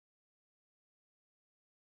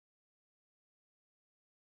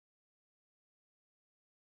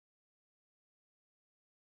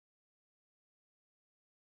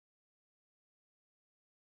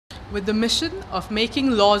with the mission of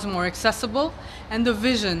making laws more accessible and the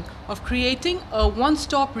vision of creating a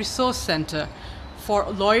one-stop resource center for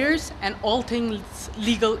lawyers and all things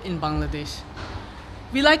legal in Bangladesh.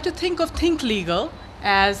 We like to think of Think Legal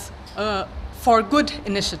as a for good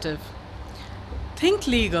initiative. Think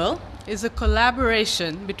Legal is a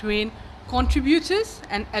collaboration between contributors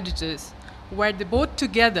and editors, where they both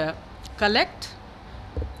together collect,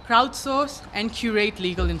 crowdsource, and curate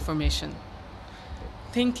legal information.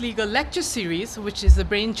 Think Legal lecture series, which is the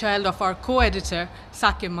brainchild of our co-editor,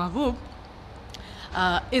 Saqib Mahbub,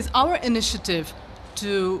 is our initiative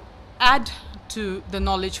to add to the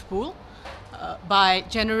knowledge pool by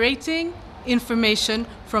generating information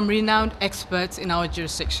from renowned experts in our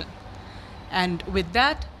jurisdiction. And with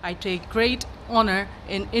that, I take great honor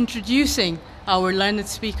in introducing our learned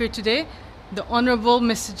speaker today, the Honorable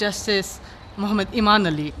Mr. Justice Muhammad Imman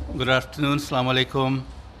Ali. Good afternoon, Assalamu alaikum.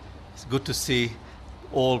 It's good to see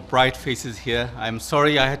all bright faces here. I'm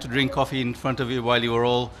sorry I had to drink coffee in front of you while you were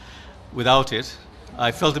all without it.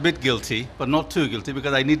 I felt a bit guilty, but not too guilty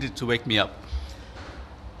because I needed to wake me up.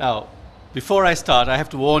 Now, before I start, I have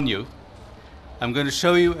to warn you, I'm going to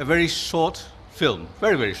show you a very short film,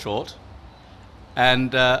 very, very short.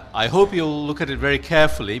 And I hope you'll look at it very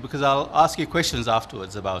carefully because I'll ask you questions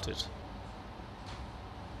afterwards about it.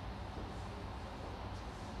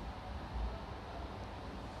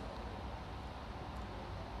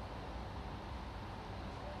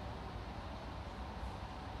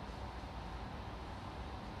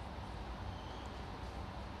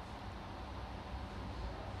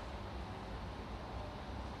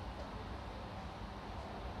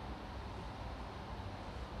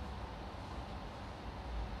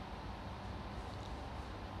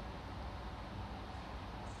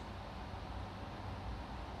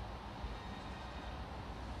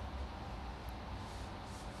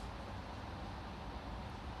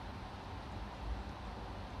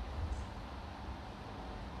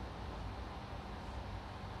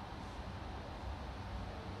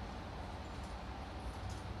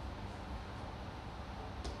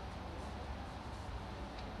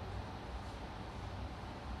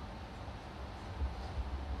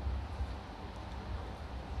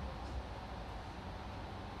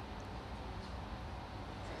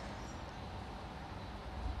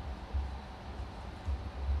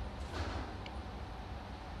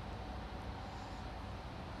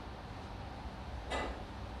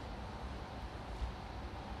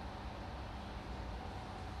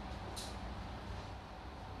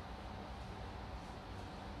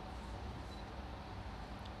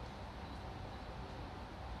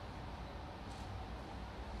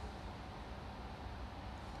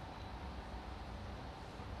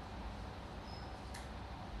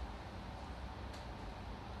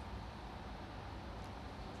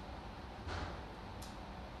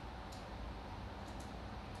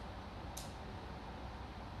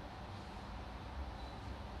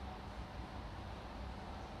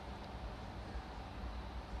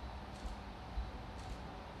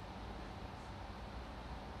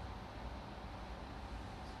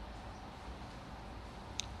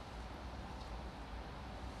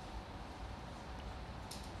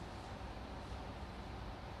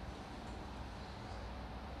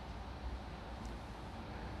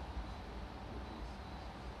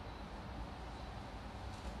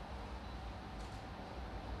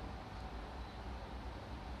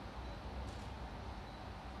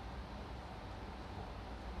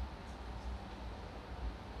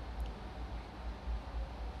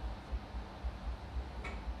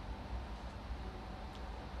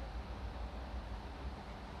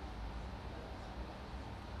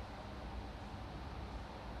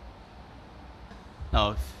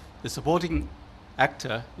 Now, the supporting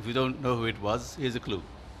actor, if you don't know who it was, here's a clue.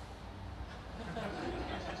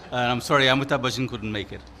 And I'm sorry, Amitabh Bachchan couldn't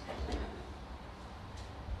make it.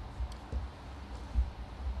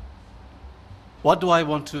 What do I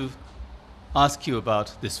want to ask you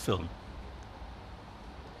about this film?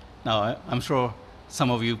 Now, I'm sure some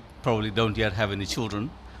of you probably don't yet have any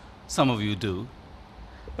children. Some of you do.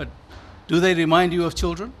 But do they remind you of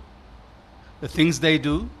children? The things they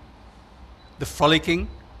do? The frolicking,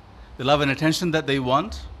 the love and attention that they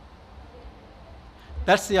want.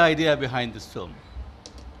 That's the idea behind this film.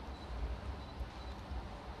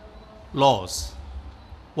 Laws.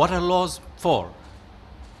 What are laws for?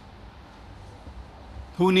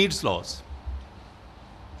 Who needs laws?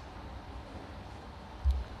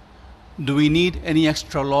 Do we need any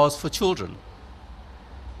extra laws for children?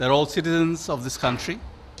 They're all citizens of this country,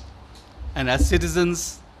 and as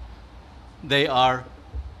citizens, they are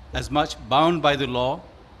as much bound by the law,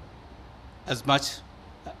 as much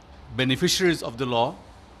beneficiaries of the law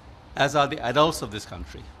as are the adults of this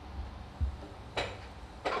country.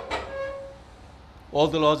 All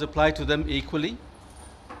the laws apply to them equally.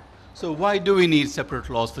 So why do we need separate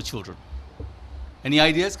laws for children? Any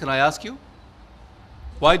ideas, can I ask you?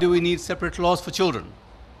 Why do we need separate laws for children?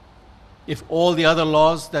 If all the other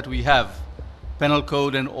laws that we have, penal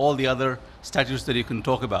code and all the other statutes that you can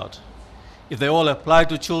talk about, if they all apply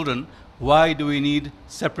to children, why do we need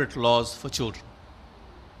separate laws for children?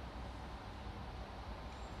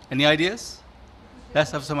 Any ideas?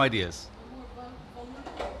 Let's have some ideas.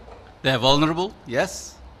 They're vulnerable,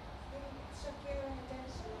 yes.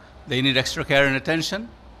 They need extra care and attention.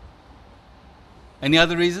 Any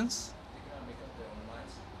other reasons?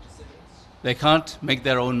 They can't make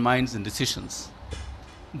their own minds and decisions.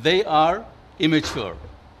 They are immature.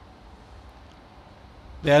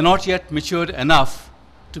 They are not yet matured enough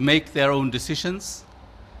to make their own decisions.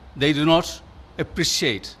 They do not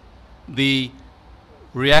appreciate the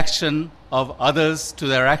reaction of others to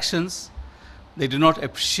their actions. They do not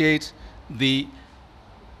appreciate the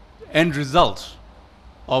end result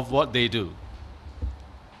of what they do.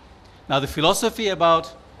 Now, the philosophy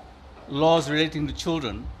about laws relating to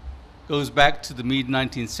children goes back to the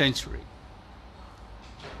mid-19th century.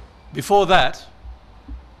 Before that,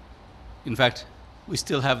 in fact, we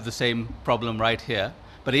still have the same problem right here,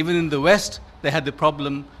 but even in the West, they had the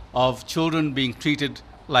problem of children being treated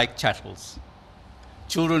like chattels.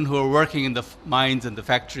 Children who are working in the mines and the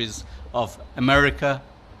factories of America,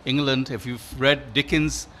 England. If you've read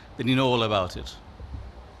Dickens, then you know all about it.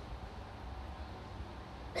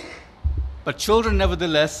 But children,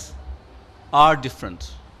 nevertheless, are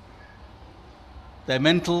different. Their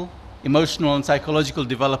mental, emotional, and psychological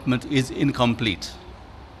development is incomplete.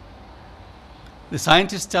 The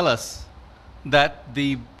scientists tell us that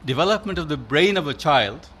the development of the brain of a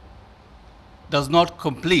child does not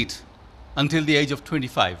complete until the age of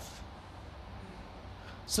 25.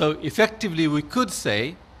 So effectively, we could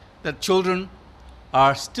say that children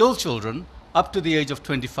are still children up to the age of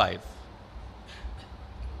 25.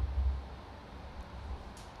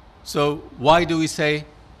 So why do we say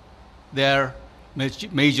they're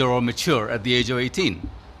major or mature at the age of 18?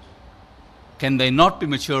 Can they not be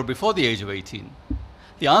mature before the age of 18?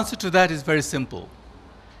 The answer to that is very simple.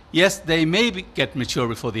 Yes, they may get mature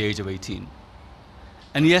before the age of 18.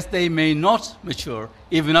 And yes, they may not mature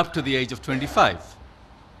even up to the age of 25.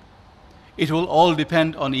 It will all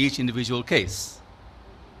depend on each individual case.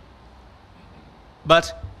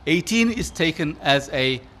 But 18 is taken as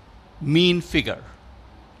a mean figure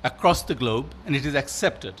across the globe, and it is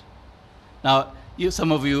accepted. Now,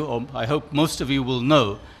 some of you, or I hope most of you, will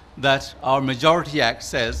know that our Majority Act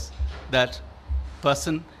says that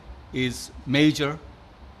person is major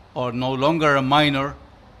or no longer a minor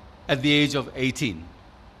at the age of 18.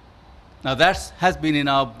 Now, that has been in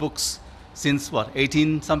our books since what,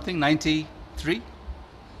 18 something, 93?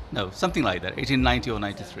 No, something like that, 1890 or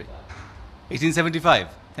 93. 1875,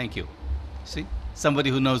 thank you. See, somebody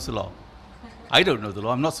who knows the law. I don't know the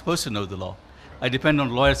law, I'm not supposed to know the law. I depend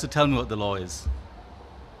on lawyers to tell me what the law is.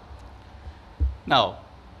 Now,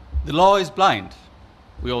 the law is blind.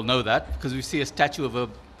 We all know that because we see a statue of a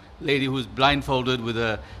lady who's blindfolded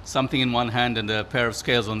with something in one hand and a pair of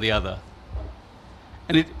scales on the other.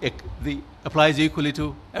 And it applies equally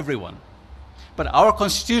to everyone. But our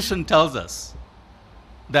Constitution tells us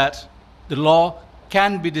that the law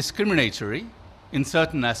can be discriminatory in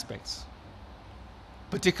certain aspects,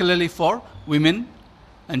 particularly for women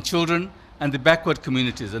and children and the backward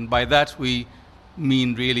communities. And by that we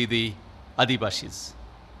mean really the Adibashis.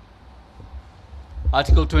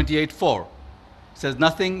 Article 28(4) says,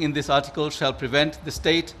 nothing in this article shall prevent the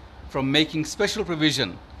state from making special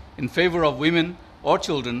provision in favor of women or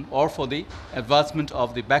children or for the advancement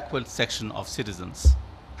of the backward section of citizens.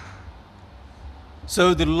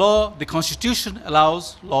 So the Constitution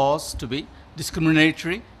allows laws to be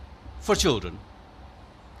discriminatory for children.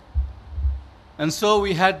 And so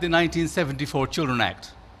we had the 1974 Children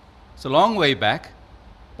Act. It's a long way back,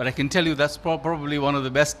 but I can tell you that's probably one of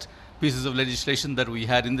the best pieces of legislation that we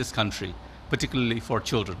had in this country, particularly for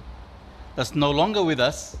children. That's no longer with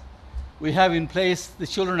us. We have in place the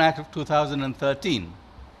Children Act of 2013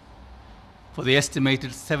 for the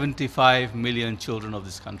estimated 75 million children of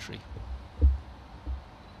this country.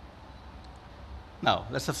 Now,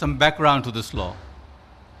 let's have some background to this law.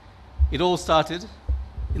 It all started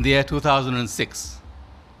in the year 2006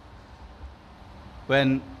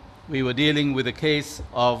 when we were dealing with a case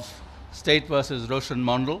of State versus Roshan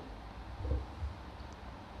Hon'ble.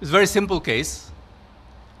 It's a very simple case.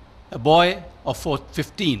 A boy of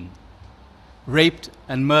 15 raped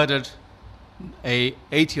and murdered an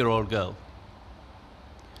 8-year-old girl.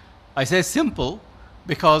 I say simple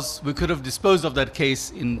because we could have disposed of that case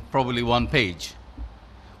in probably one page.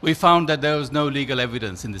 We found that there was no legal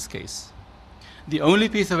evidence in this case. The only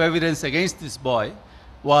piece of evidence against this boy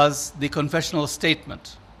was the confessional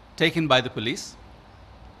statement taken by the police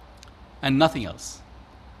and nothing else.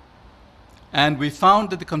 And we found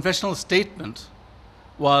that the confessional statement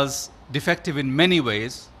was defective in many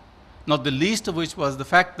ways, not the least of which was the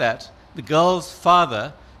fact that the girl's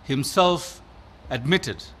father himself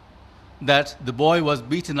admitted that the boy was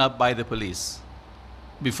beaten up by the police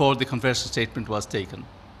before the confessional statement was taken.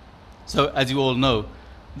 So, as you all know,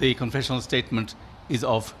 the confessional statement is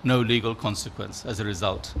of no legal consequence as a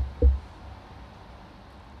result.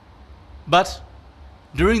 But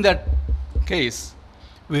during that case,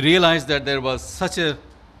 we realized that there was such a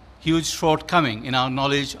huge shortcoming in our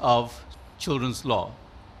knowledge of children's law.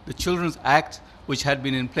 The Children's Act, which had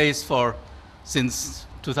been in place since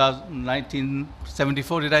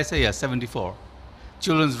 1974, did I say? Yes, 74.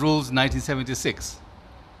 Children's Rules, 1976.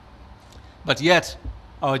 But yet,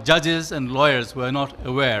 our judges and lawyers were not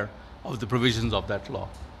aware of the provisions of that law.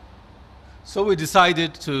 So we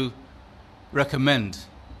decided to recommend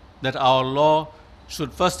that our law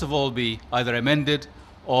should first of all be either amended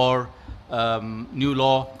or new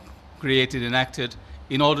law created, enacted,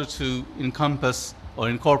 in order to encompass or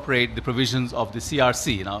incorporate the provisions of the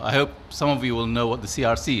CRC. Now, I hope some of you will know what the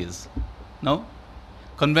CRC is. No?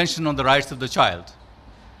 Convention on the Rights of the Child.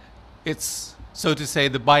 It's, so to say,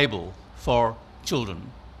 the Bible for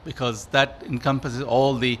children, because that encompasses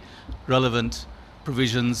all the relevant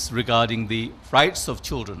provisions regarding the rights of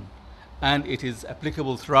children, and it is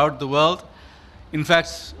applicable throughout the world. In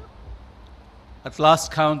fact, at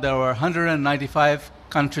last count, there were 195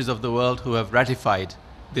 countries of the world who have ratified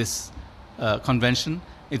this convention.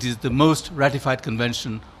 It is the most ratified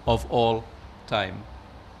convention of all time.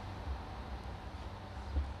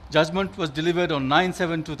 Judgment was delivered on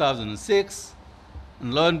 9/7/2006,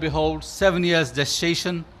 and lo and behold, 7 years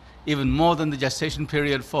gestation, even more than the gestation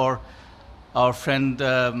period for our friend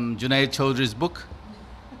Junaid Chaudhry's book,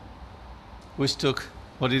 which took,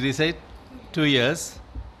 what did he say, 2 years.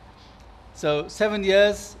 So 7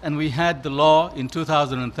 years, and we had the law in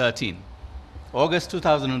 2013, August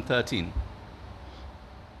 2013.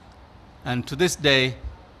 And to this day,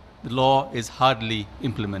 the law is hardly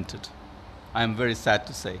implemented. I am very sad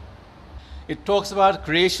to say. It talks about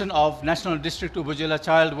creation of National District Upazila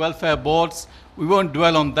Child Welfare Boards. We won't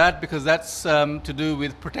dwell on that because that's to do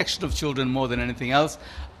with protection of children more than anything else.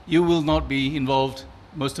 You will not be involved.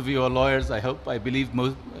 Most of you are lawyers, I hope, I believe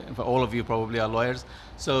all of you probably are lawyers.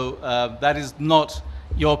 So that is not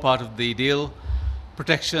your part of the deal.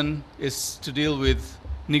 Protection is to deal with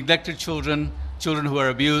neglected children, children who are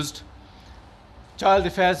abused. Child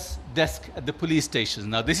Affairs Desk at the police stations.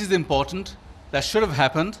 Now this is important. That should have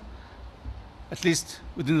happened, at least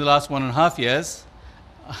within the last 1.5 years.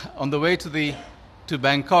 On the way to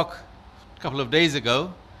Bangkok a couple of days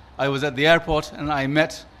ago, I was at the airport and I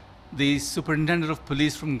met the superintendent of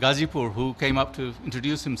police from Gazipur who came up to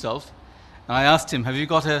introduce himself. And I asked him, have you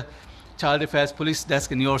got a Child Affairs police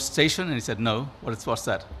desk in your station? And he said, no. What's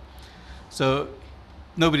that? So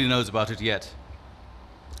nobody knows about it yet.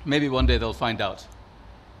 Maybe one day they'll find out.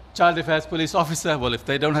 Child Affairs police officer, well, if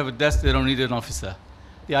they don't have a desk, they don't need an officer.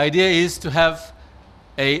 The idea is to have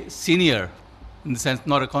a senior, in the sense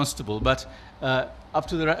not a constable, but up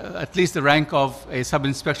to at least the rank of a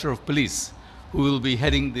sub-inspector of police who will be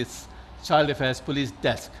heading this Child Affairs police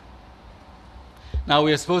desk. Now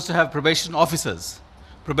we are supposed to have probation officers.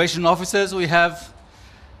 Probation officers we have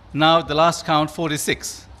now, at the last count,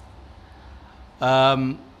 46.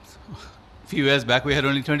 A few years back we had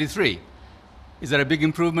only 23. Is there a big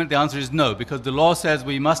improvement? The answer is no, because the law says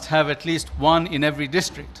we must have at least one in every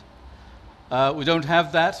district. We don't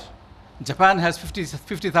have that. Japan has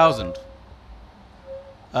 50,000.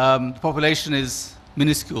 The population is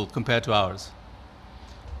minuscule compared to ours.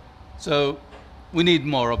 So we need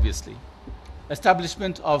more, obviously.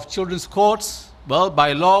 Establishment of children's courts. Well,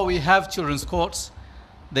 by law we have children's courts.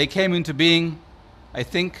 They came into being, I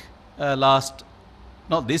think, not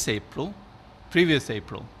this April, previous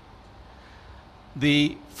April.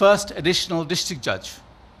 The first additional district judge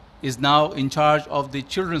is now in charge of the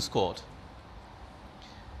children's court.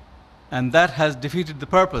 And that has defeated the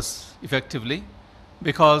purpose, effectively,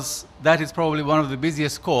 because that is probably one of the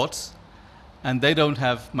busiest courts, and they don't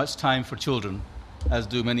have much time for children, as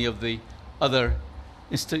do many of the other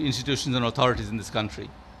institutions and authorities in this country.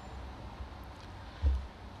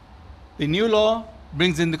 The new law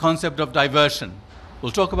brings in the concept of diversion.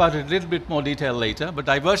 We'll talk about it in a little bit more detail later, but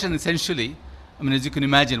diversion essentially, I mean, as you can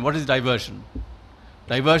imagine, what is diversion?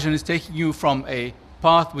 Diversion is taking you from a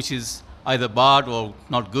path which is either barred or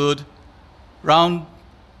not good, round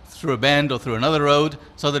through a bend or through another road,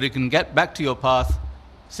 so that you can get back to your path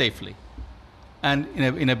safely and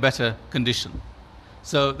in a better condition.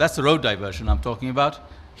 So that's the road diversion I'm talking about.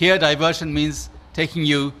 Here, diversion means taking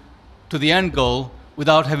you to the end goal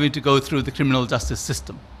without having to go through the criminal justice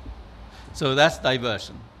system. So that's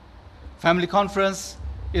diversion. Family conference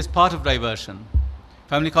is part of diversion.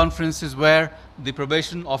 Family conference is where the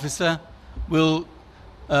probation officer will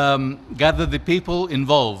gather the people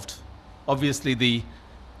involved. Obviously, the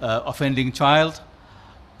offending child,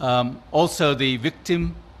 also the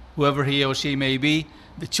victim, whoever he or she may be,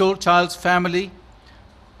 the child's family,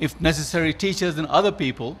 if necessary, teachers and other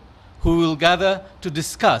people who will gather to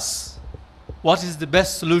discuss what is the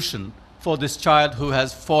best solution for this child who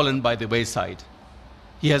has fallen by the wayside.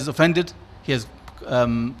 He has offended, he has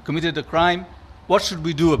committed a crime. What should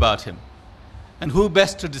we do about him? And who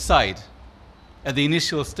best to decide at the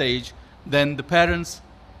initial stage than the parents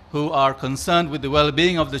who are concerned with the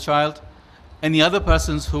well-being of the child, and the other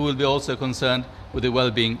persons who will be also concerned with the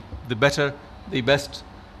well-being, the best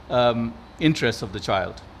interests of the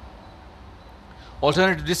child.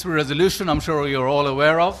 Alternative dispute resolution, I'm sure you're all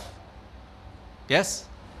aware of. Yes?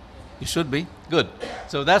 You should be. Good.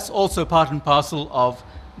 So that's also part and parcel of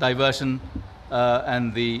diversion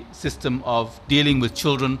and the system of dealing with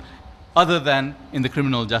children other than in the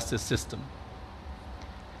criminal justice system.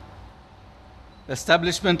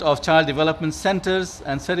 Establishment of child development centers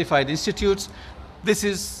and certified institutes. This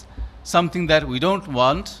is something that we don't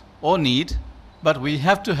want or need, but we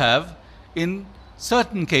have to have in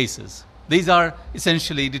certain cases. These are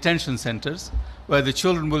essentially detention centers where the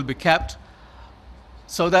children will be kept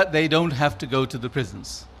so that they don't have to go to the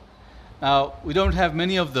prisons. Now, we don't have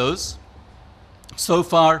many of those. So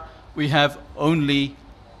far, we have only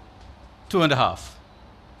 2.5.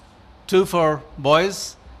 2 for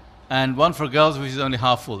boys and 1 for girls, which is only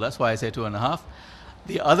half full. That's why I say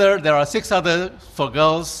 2.5. There are 6 other for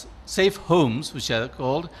girls safe homes, which are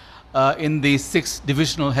called, in the 6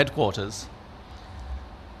 divisional headquarters.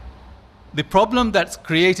 The problem that's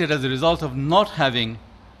created as a result of not having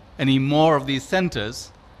any more of these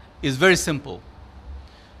centers is very simple.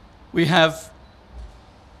 We have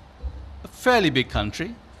a fairly big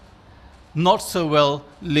country, not so well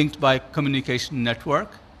linked by communication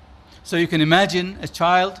network. So you can imagine a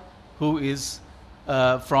child who is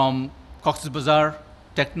from Cox's Bazar,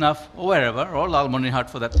 Teknaf, or wherever, or Lalmonihart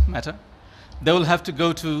for that matter. They will have to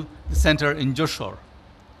go to the center in Joshore.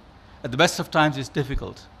 At the best of times, it's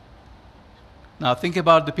difficult. Now think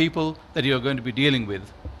about the people that you're going to be dealing with,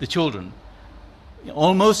 the children.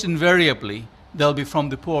 Almost invariably, they'll be from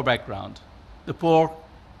the poor background, the poor,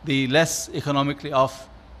 the less economically off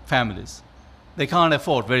families. They can't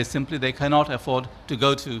afford, very simply, they cannot afford to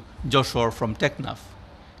go to Joshore from Teknaf.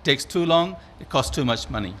 It takes too long, it costs too much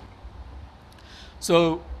money.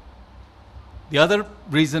 So the other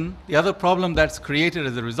reason, the other problem that's created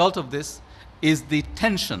as a result of this is the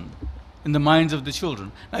tension in the minds of the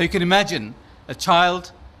children. Now you can imagine a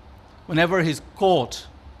child, whenever he's caught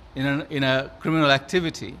in a criminal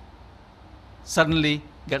activity, suddenly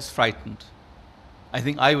gets frightened. I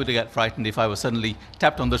think I would get frightened if I was suddenly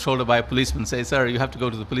tapped on the shoulder by a policeman and say, "Sir, you have to go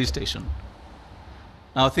to the police station."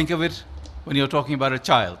 Now think of it when you're talking about a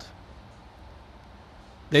child.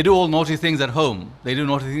 They do all naughty things at home. They do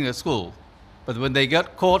naughty things at school. But when they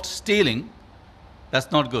get caught stealing,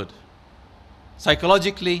 that's not good.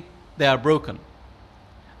 Psychologically, they are broken.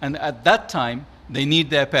 And at that time, they need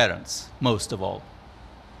their parents, most of all.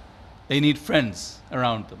 They need friends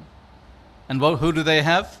around them. And who do they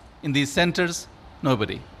have in these centers?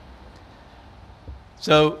 Nobody.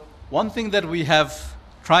 So one thing that we have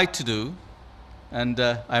tried to do, and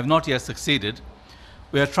I have not yet succeeded,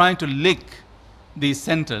 we are trying to link these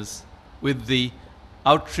centers with the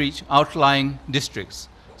outlying districts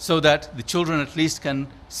so that the children at least can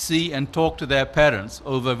see and talk to their parents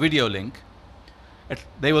over video link.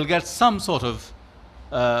 They will get some sort of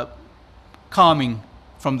calming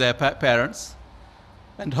from their parents,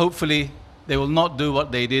 and hopefully they will not do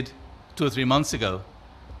what they did 2 or 3 months ago.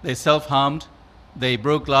 They self-harmed, they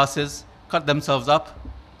broke glasses, cut themselves up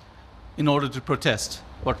in order to protest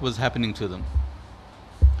what was happening to them.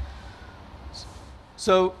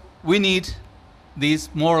 So we need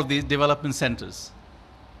more of these development centers.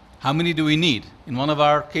 How many do we need? In one of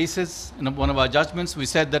our cases, in one of our judgments, we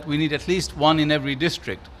said that we need at least 1 in every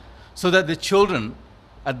district so that the children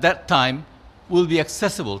at that time will be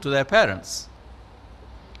accessible to their parents.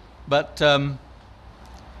 But the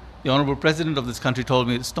Honorable President of this country told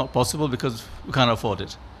me it's not possible because we can't afford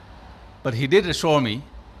it. But he did assure me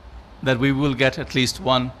that we will get at least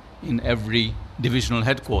 1 in every divisional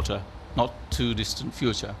headquarter, not too distant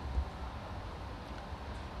future.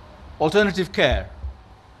 Alternative care.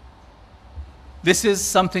 This is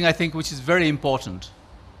something I think which is very important.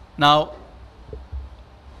 Now,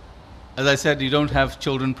 as I said, you don't have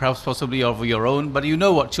children perhaps possibly of your own, but you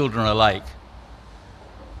know what children are like.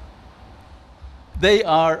 They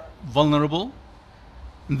are vulnerable.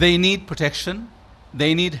 They need protection.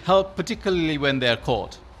 They need help, particularly when they are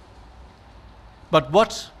caught. But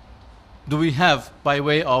what do we have by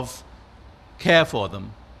way of care for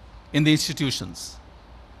them in the institutions?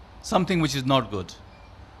 Something which is not good.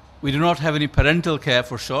 We do not have any parental care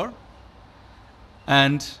for sure.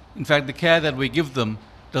 And in fact, the care that we give them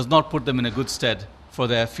does not put them in a good stead for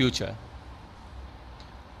their future.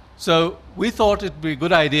 So we thought it would be a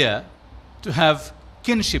good idea to have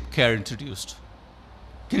kinship care introduced.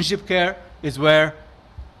 Kinship care is where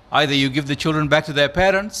either you give the children back to their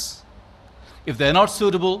parents, if they're not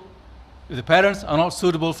suitable, if the parents are not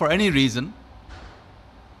suitable for any reason,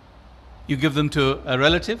 you give them to a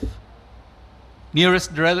relative,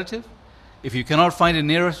 nearest relative. If you cannot find a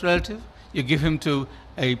nearest relative, you give him to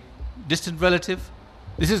a distant relative.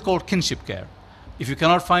 This is called kinship care. If you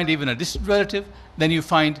cannot find even a distant relative, then you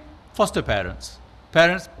find foster parents,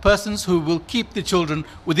 persons who will keep the children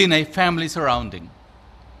within a family surrounding.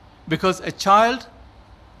 Because a child,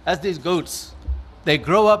 as these goats, they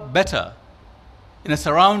grow up better in a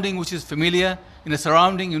surrounding which is familiar, in a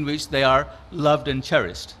surrounding in which they are loved and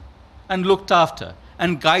cherished, and looked after,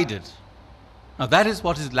 and guided. Now that is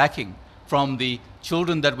what is lacking from the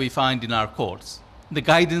children that we find in our courts. The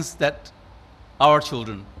guidance that our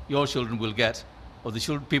children, your children will get, or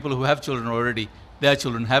the people who have children already, their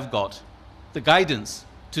children have got. The guidance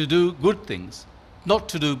to do good things, not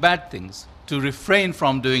to do bad things, to refrain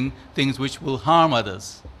from doing things which will harm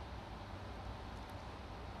others.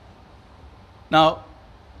 Now,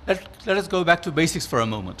 let us go back to basics for a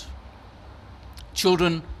moment.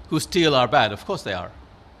 Children who steal are bad, of course they are.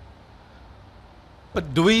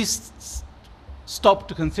 But do we stop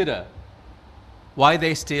to consider why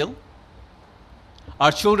they steal?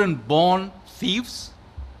 Are children born thieves?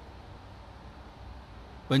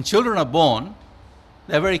 When children are born,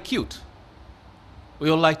 they're very cute. We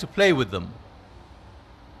all like to play with them.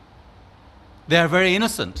 They are very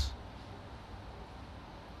innocent.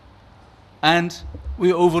 And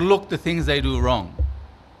we overlook the things they do wrong.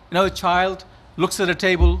 You know, a child looks at a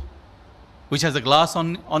table which has a glass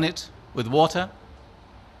on it with water.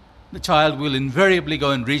 The child will invariably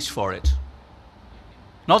go and reach for it.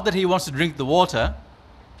 Not that he wants to drink the water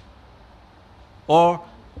or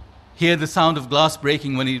hear the sound of glass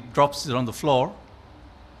breaking when he drops it on the floor,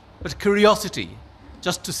 but curiosity,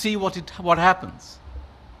 just to see what happens.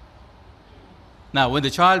 Now, when the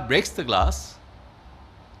child breaks the glass,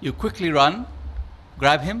 you quickly run,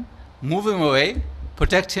 grab him, move him away,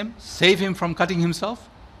 protect him, save him from cutting himself,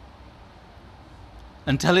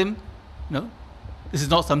 and tell him, no, this is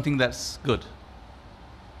not something that's good.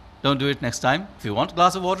 Don't do it next time. If you want a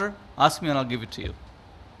glass of water, ask me and I'll give it to you.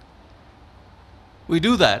 We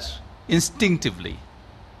do that instinctively.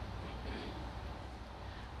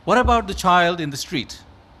 What about the child in the street?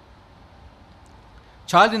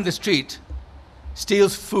 Child in the street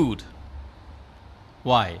steals food.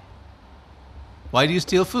 Why? Why do you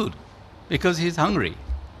steal food? Because he's hungry.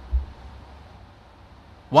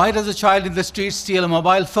 Why does a child in the street steal a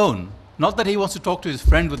mobile phone? Not that he wants to talk to his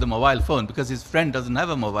friend with a mobile phone, because his friend doesn't have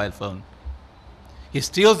a mobile phone. He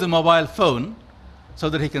steals the mobile phone so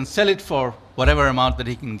that he can sell it for whatever amount that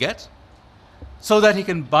he can get, so that he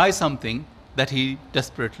can buy something that he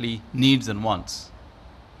desperately needs and wants.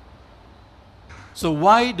 So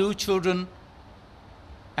why do children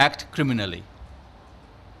act criminally?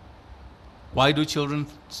 Why do children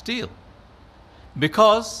steal?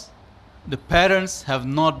 Because the parents have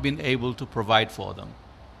not been able to provide for them.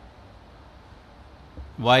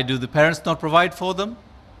 Why do the parents not provide for them?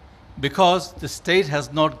 Because the state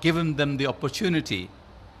has not given them the opportunity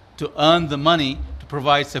to earn the money to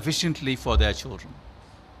provide sufficiently for their children.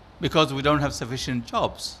 Because we don't have sufficient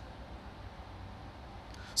jobs.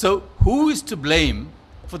 So who is to blame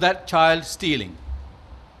for that child stealing?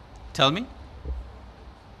 Tell me.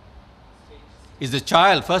 Is the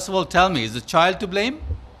child, first of all, tell me, is the child to blame?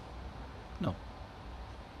 No.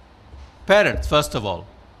 Parents, first of all.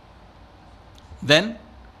 Then,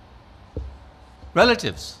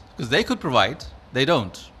 relatives, because they could provide, they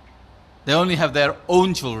don't. They only have their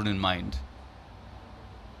own children in mind.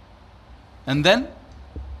 And then,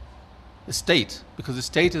 the state, because the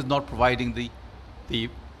state is not providing the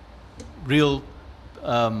real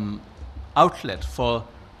outlet for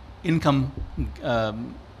income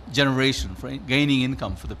generation, for gaining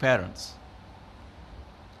income for the parents.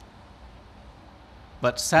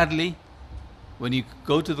 But sadly, when you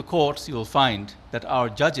go to the courts, you will find that our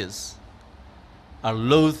judges are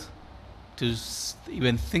loath to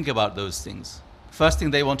even think about those things. First thing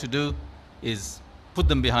they want to do is put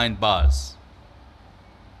them behind bars.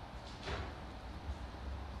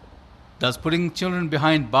 Does putting children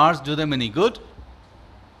behind bars do them any good?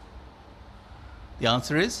 The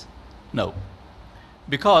answer is no.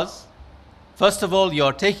 Because, first of all,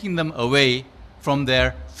 you're taking them away from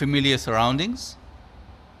their familiar surroundings.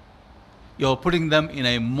 You're putting them in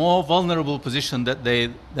a more vulnerable position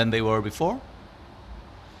than they were before.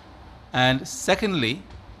 And secondly,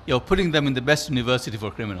 you're putting them in the best university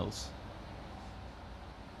for criminals.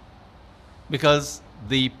 Because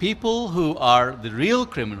the people who are the real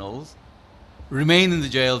criminals remain in the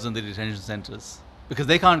jails and the detention centers because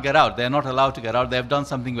they can't get out. They're not allowed to get out. They have done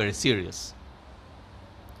something very serious.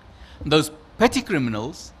 Those petty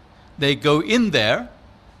criminals, they go in there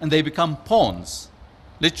and they become pawns,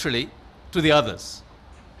 literally, to the others.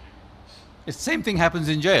 The same thing happens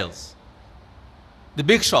in jails. The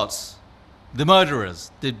big shots, the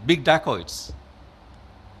murderers, the big dacoits,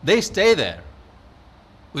 they stay there.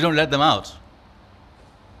 We don't let them out.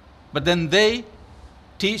 But then they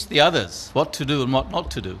teach the others what to do and what not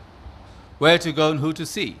to do, where to go and who to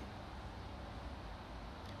see.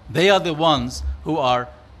 They are the ones who are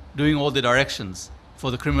doing all the directions for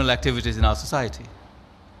the criminal activities in our society.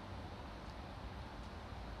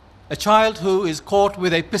 A child who is caught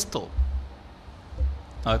with a pistol.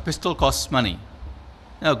 Now, a pistol costs money.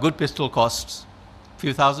 A good pistol costs a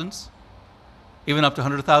few thousands, even up to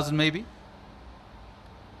 100,000 maybe.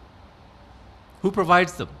 Who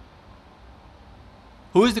provides them?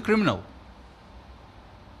 Who is the criminal?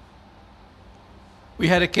 We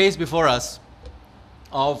had a case before us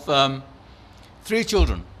of 3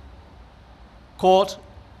 children caught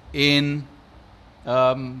in,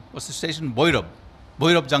 what's the station?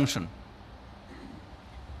 Boirab Junction,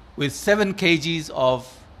 with 7 kgs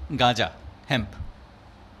of gaja, hemp.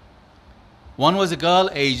 One was a girl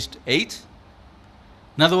aged 8,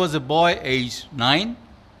 another was a boy aged 9,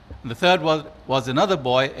 and the third was another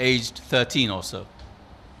boy aged 13 or so.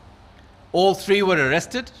 All 3 were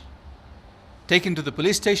arrested, taken to the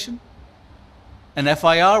police station. An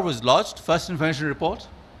FIR was lodged, first information report.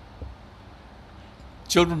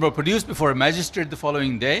 Children were produced before a magistrate the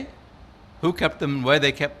following day. Who kept them, where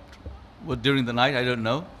they kept during the night, I don't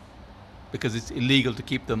know, because it's illegal to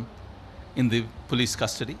keep them in the police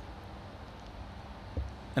custody.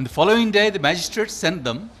 And the following day, the magistrate sent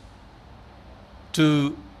them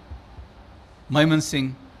to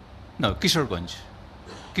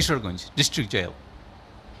Kishoreganj district jail.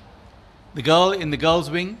 The girl in the girls'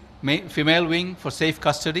 wing, female wing for safe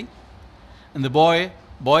custody, and the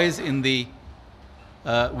boys in the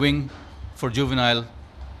wing for juvenile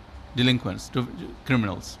delinquents,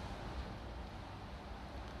 criminals.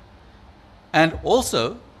 And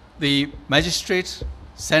also, the magistrate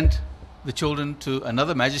sent the children to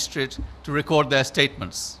another magistrate to record their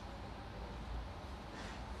statements.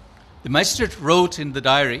 The magistrate wrote in the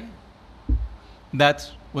diary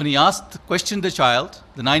that when he questioned the child,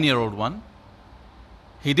 the 9-year-old one,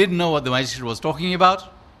 he didn't know what the magistrate was talking about,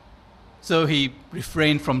 so he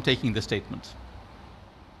refrained from taking the statement.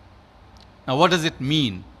 Now, what does it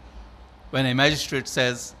mean when a magistrate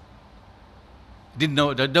says, don't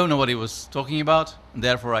know what he was talking about, and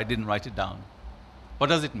therefore I didn't write it down? What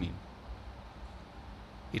does it mean?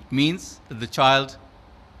 It means that the child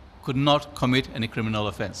could not commit any criminal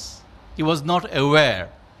offense. He was not aware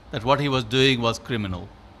that what he was doing was criminal.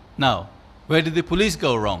 Now, where did the police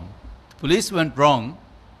go wrong? The police went wrong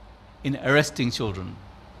in arresting children.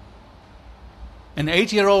 An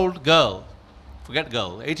 8-year-old girl, forget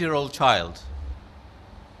girl, 8-year-old child,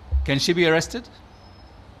 can she be arrested?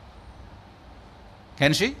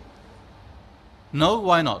 Can she? No,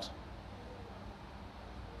 why not?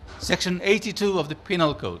 Section 82 of the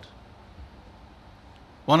Penal Code,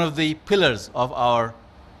 one of the pillars of our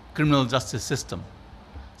criminal justice system.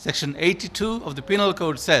 Section 82 of the Penal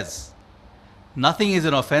Code says, nothing is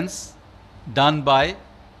an offense done by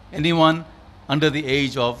anyone under the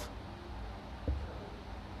age of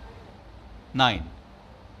 9.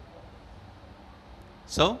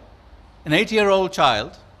 So, an 8-year-old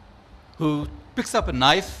child who picks up a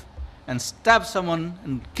knife and stabs someone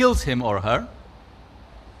and kills him or her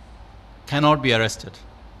cannot be arrested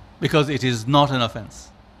because it is not an offense.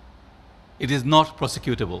 It is not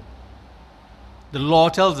prosecutable. The law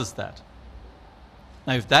tells us that.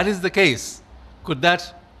 Now, if that is the case, could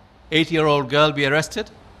that 8-year-old girl be arrested?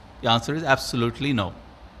 The answer is absolutely no.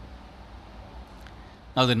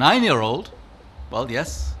 Now, the 9-year-old, well,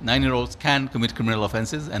 yes, 9-year-olds can commit criminal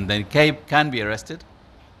offenses and they can be arrested.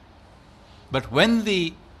 But when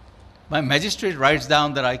my magistrate writes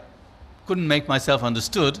down that I couldn't make myself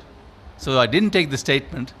understood, so I didn't take the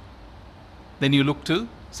statement, then you look to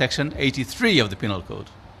section 83 of the Penal Code,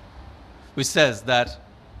 which says that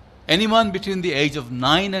anyone between the age of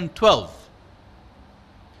 9 and 12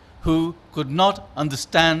 who could not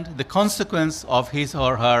understand the consequence of his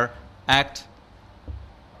or her act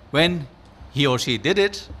when he or she did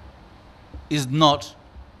it is not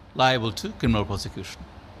liable to criminal prosecution.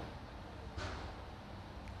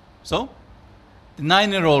 So, the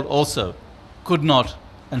 9-year-old also could not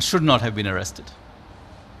and should not have been arrested.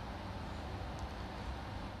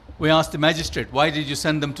 We asked the magistrate, why did you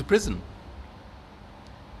send them to prison?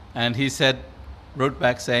 And he wrote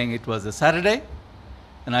back saying it was a Saturday,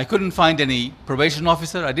 and I couldn't find any probation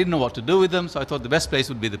officer. I didn't know what to do with them, so I thought the best place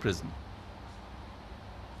would be the prison.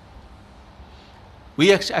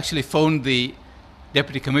 We actually phoned the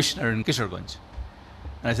deputy commissioner in Kishoreganj.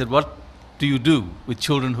 And I said, what do you do with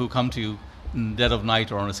children who come to you in the dead of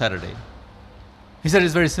night or on a Saturday? He said,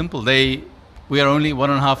 it's very simple. We are only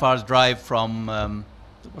 1.5 hours drive from,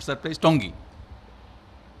 what's that place? Tongi.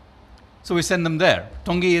 So we send them there.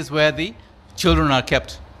 Tongi is where the children are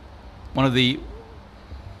kept, one of the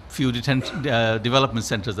few development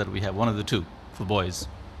centers that we have, one of the two for boys.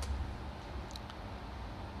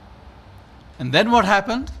 And then what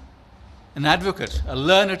happened? An advocate, a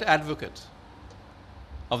learned advocate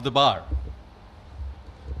of the bar,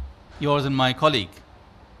 yours and my colleague,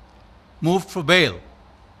 moved for bail.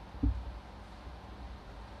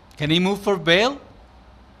 Can he move for bail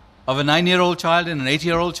of a 9-year-old child and an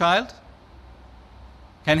 8-year-old child?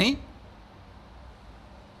 Can he?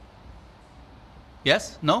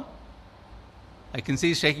 Yes? No? I can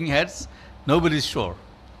see shaking heads. Nobody's sure.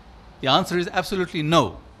 The answer is absolutely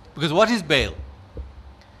no. Because what is bail?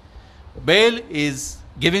 Bail is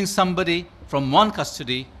giving somebody from one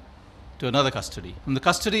custody to another custody, from the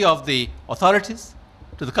custody of the authorities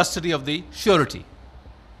to the custody of the surety.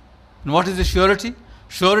 And what is the surety?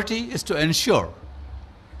 Surety is to ensure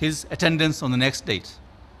his attendance on the next date.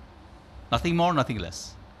 Nothing more, nothing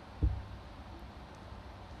less.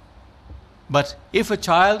 But if a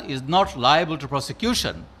child is not liable to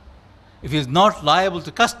prosecution, if he is not liable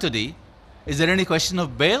to custody, is there any question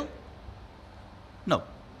of bail? No.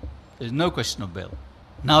 There is no question of bail.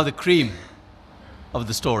 Now the cream of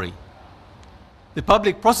the story. The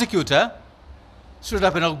public prosecutor stood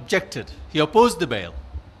up and objected. He opposed the bail.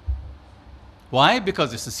 Why?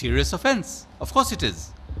 Because it's a serious offense. Of course it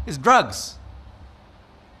is. It's drugs.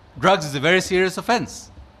 Drugs is a very serious offense.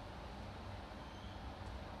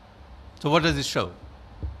 So what does it show?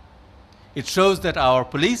 It shows that our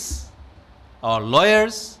police, our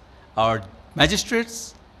lawyers, our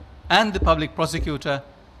magistrates, and the public prosecutor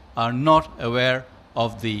are not aware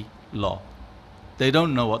of the law. They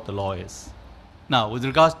don't know what the law is. Now, with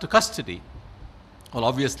regards to custody, well,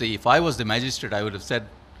 obviously, if I was the magistrate, I would have said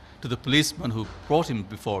to the policeman who brought him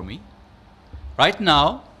before me, right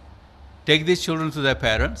now, take these children to their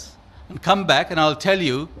parents and come back and I'll tell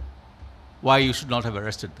you why you should not have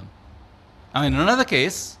arrested them. Now, in another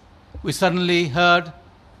case, we suddenly heard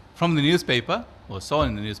from the newspaper, or saw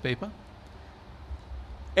in the newspaper,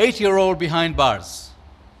 8-year-old behind bars.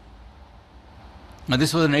 Now,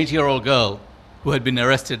 this was an 8-year-old girl who had been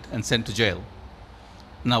arrested and sent to jail.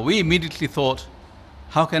 Now, we immediately thought,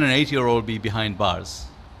 how can an 8-year-old be behind bars?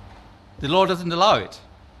 The law doesn't allow it.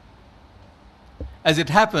 As it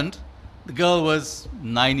happened, the girl was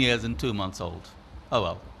 9 years and 2 months old. Oh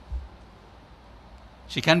well.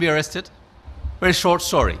 She can be arrested. Very short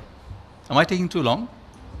story. Am I taking too long?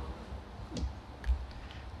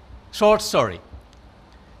 Short story.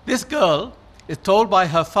 This girl is told by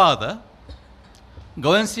her father,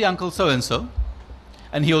 go and see Uncle so-and-so,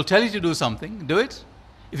 and he will tell you to do something, do it.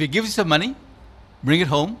 If he gives you some money, bring it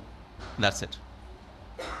home, and that's it.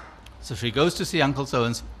 So she goes to see Uncle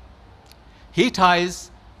so-and-so. He ties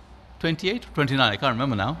 28 or 29, I can't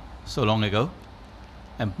remember now, so long ago,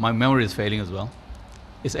 and my memory is failing as well,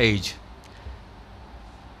 his age.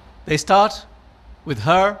 They start with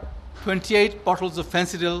her 28 bottles of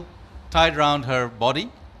fentanyl tied around her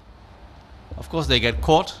body. Of course, they get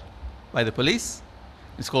caught by the police.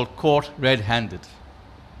 It's called caught red-handed.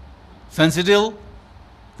 Fentanyl,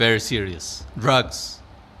 very serious. Drugs.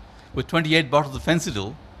 With 28 bottles of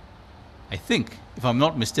fentanyl, I think, if I'm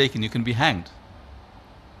not mistaken, you can be hanged.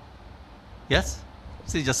 Yes?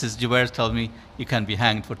 See, Justice Jubair tells me you can be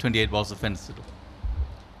hanged for 28 bottles of fentanyl.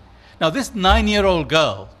 Now, this 9-year-old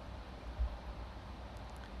girl,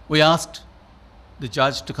 we asked the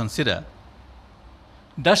judge to consider,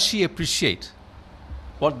 does she appreciate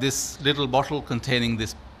what this little bottle containing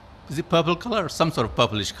this, is it purple color or some sort of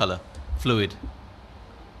purplish color, fluid.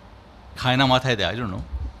 Khaina mathay de, I don't know.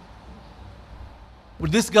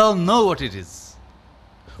 Would this girl know what it is?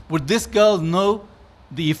 Would this girl know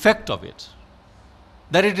the effect of it?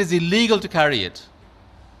 That it is illegal to carry it?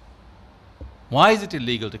 Why is it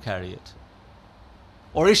illegal to carry it?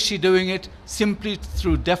 Or is she doing it simply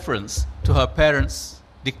through deference to her parents'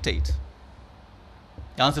 dictate?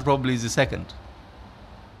 The answer probably is the second.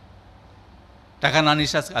 Taka na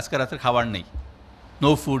nishe aজকে রাতের খাবার নেই.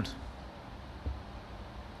 No food.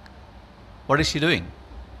 What is she doing?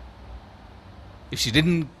 If she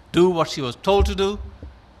didn't do what she was told to do,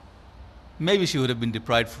 maybe she would have been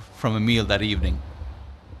deprived from a meal that evening.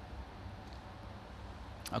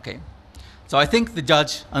 Okay. So I think the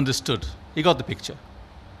judge understood. He got the picture.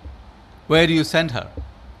 Where do you send her?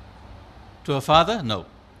 To her father? No.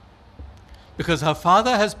 Because her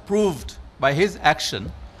father has proved by his action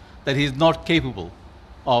that he is not capable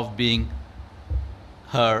of being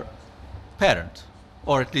her parent,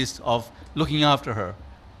 or at least of looking after her,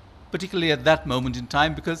 particularly at that moment in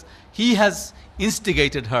time, because he has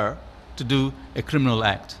instigated her to do a criminal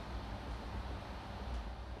act.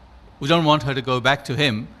 We don't want her to go back to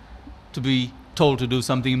him to be told to do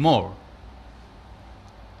something more.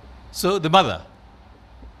 So the mother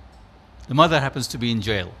happens to be in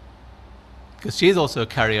jail because she is also a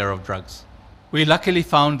carrier of drugs. We luckily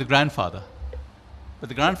found the grandfather, but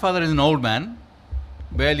the grandfather is an old man,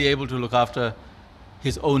 barely able to look after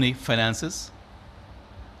his own finances.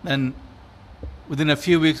 Then within a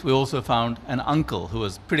few weeks we also found an uncle who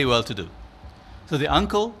was pretty well to do. So the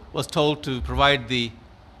uncle was told to provide the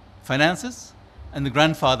finances and the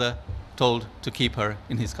grandfather told to keep her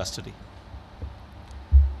in his custody.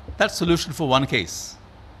 That's solution for one case.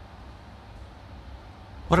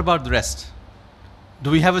 What about the rest?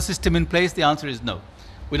 Do we have a system in place? The answer is no.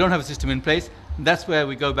 We don't have a system in place. That's where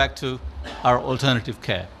we go back to our alternative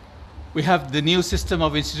care. We have the new system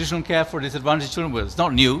of institutional care for disadvantaged children. Well, it's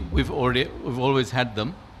not new. We've always had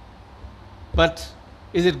them. But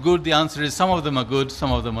is it good? The answer is some of them are good,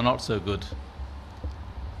 some of them are not so good.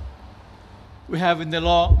 We have in the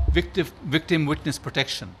law victim witness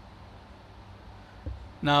protection.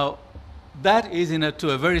 Now, that is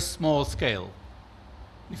to a very small scale.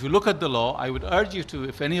 If you look at the law, I would urge you to,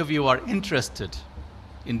 if any of you are interested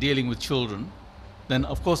in dealing with children, then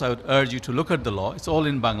of course I would urge you to look at the law. It's all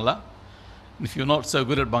in Bangla. If you're not so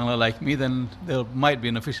good at Bangla like me, then there might be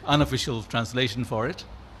an unofficial translation for it.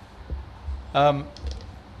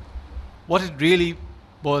 What it really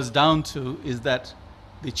boils down to is that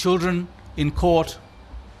the children in court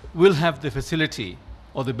will have the facility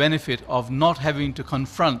or the benefit of not having to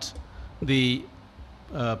confront the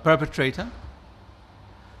perpetrator.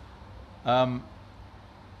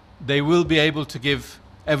 They will be able to give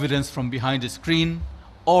evidence from behind a screen,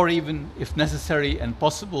 or even, if necessary and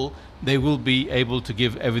possible, they will be able to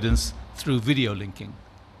give evidence through video linking.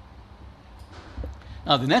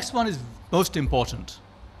 Now, the next one is most important: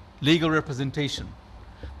 legal representation.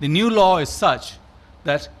 The new law is such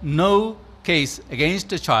that no case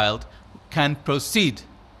against a child can proceed.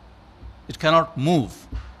 It cannot move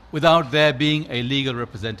without there being a legal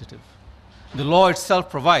representative. The law itself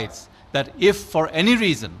provides that if for any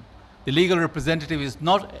reason the legal representative is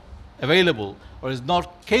not available or is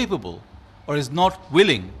not capable or is not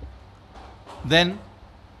willing, then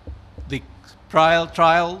the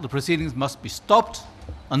the proceedings must be stopped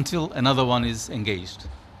until another one is engaged.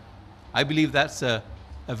 I believe that's a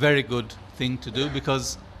very good thing to do,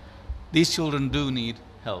 because these children do need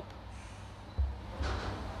help.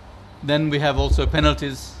 Then we have also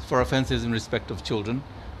penalties for offenses in respect of children.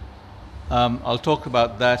 I'll talk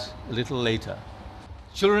about that a little later.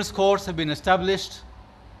 Children's courts have been established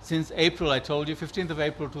since April, I told you, 15th of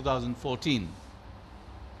April 2014.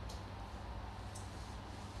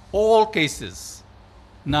 All cases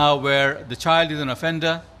now where the child is an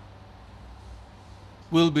offender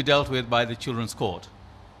will be dealt with by the Children's Court.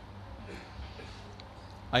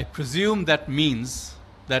 I presume that means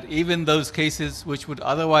that even those cases which would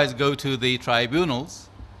otherwise go to the tribunals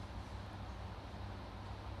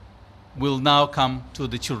will now come to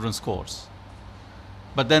the children's courts.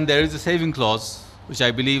 But then there is a saving clause, which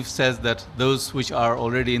I believe says that those which are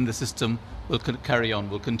already in the system will carry on,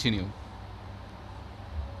 will continue.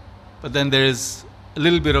 But then there is a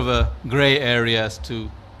little bit of a gray area as to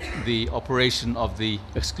the operation of the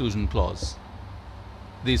exclusion clause,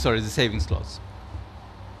 the savings clause.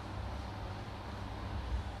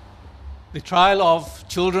 The trial of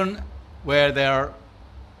children where they are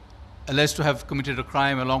alleged to have committed a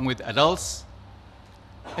crime along with adults,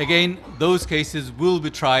 again, those cases will be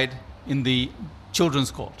tried in the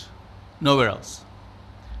children's court, nowhere else.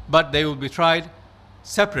 But they will be tried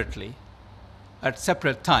separately at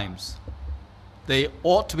separate times. They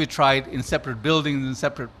ought to be tried in separate buildings, in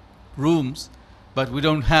separate rooms, but we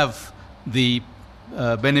don't have the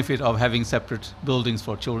benefit of having separate buildings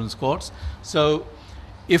for children's courts. So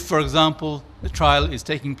if, for example, the trial is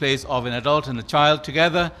taking place of an adult and a child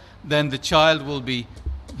together, then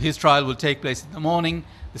his trial will take place in the morning.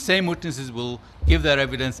 The same witnesses will give their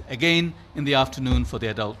evidence again in the afternoon for the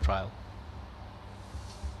adult trial.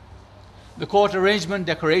 The court arrangement,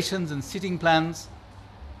 decorations, and sitting plans,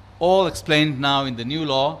 all explained now in the new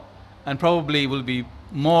law, and probably will be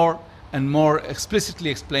more and more explicitly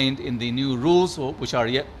explained in the new rules which are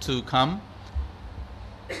yet to come.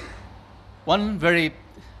 One very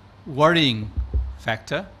worrying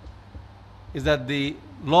factor is that the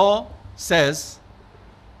law says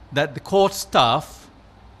that the court staff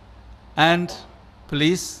and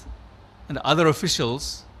police and other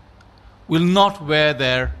officials will not wear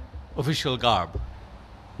their official garb.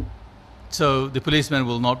 So the policemen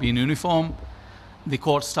will not be in uniform, the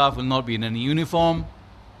court staff will not be in any uniform,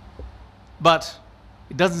 but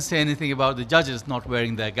it doesn't say anything about the judges not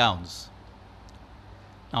wearing their gowns.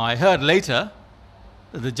 Now, I heard later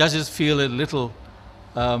that the judges feel a little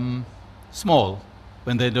small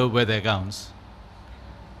when they don't wear their gowns.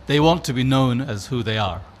 They want to be known as who they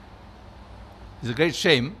are. It's a great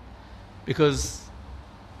shame, because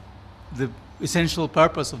the essential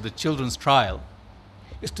purpose of the children's trial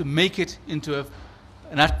is to make it into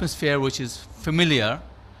an atmosphere which is familiar,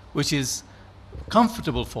 which is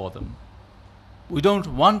comfortable for them. We don't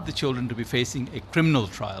want the children to be facing a criminal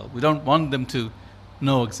trial. We don't want them to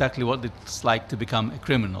know exactly what it's like to become a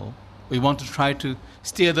criminal. We want to try to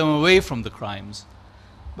steer them away from the crimes.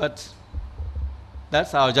 But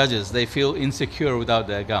that's our judges. They feel insecure without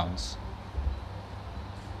their gowns.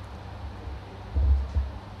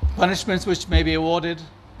 Punishments which may be awarded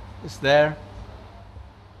is there.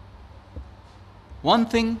 One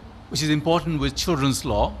thing which is important with children's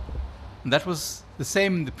law, and that was the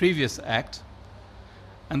same in the previous act,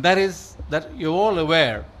 and that is that you're all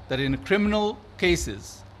aware that in criminal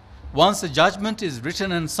cases, once a judgment is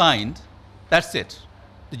written and signed, that's it.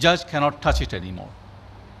 The judge cannot touch it anymore.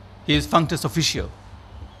 He is functus officio.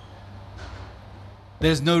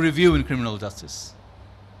 There is no review in criminal justice.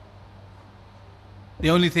 The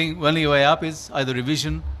only way up is either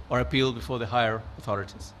revision or appeal before the higher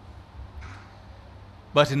authorities.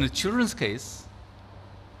 But in a children's case,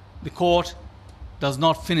 the court does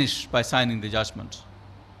not finish by signing the judgment.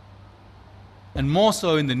 And more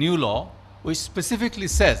so in the new law, which specifically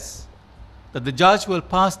says that the judge will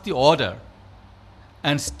pass the order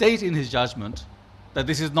and state in his judgment that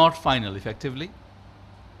this is not final effectively,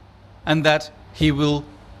 and that he will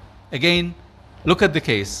again look at the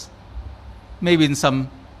case, maybe in some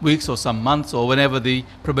weeks or some months, or whenever the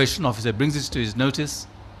probation officer brings it to his notice,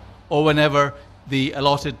 or whenever the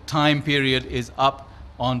allotted time period is up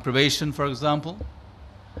on probation, for example.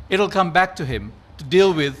 It'll come back to him to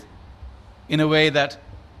deal with in a way that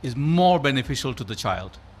is more beneficial to the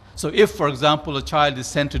child. So if, for example, a child is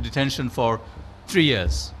sent to detention for 3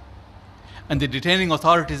 years, and the detaining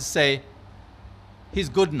authorities say, he's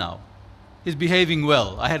good now, he's behaving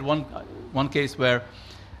well. I had one case where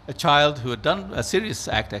a child who had done a serious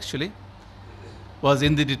act, actually, was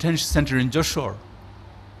in the detention center in Joshua.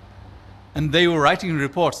 And they were writing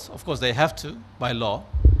reports, of course they have to, by law,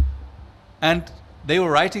 and they were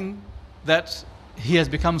writing that he has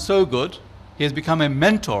become so good, he has become a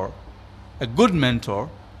mentor, a good mentor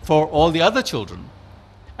for all the other children.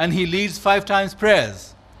 And he leads 5 times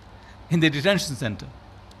prayers in the detention center.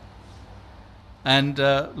 And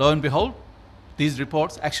lo and behold, these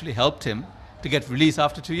reports actually helped him to get released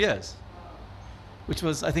after 2 years, which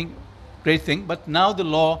was, I think, a great thing. But now the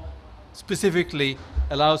law specifically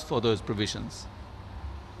allows for those provisions.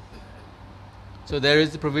 So there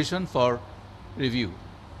is the provision for review.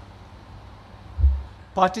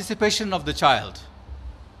 Participation of the child.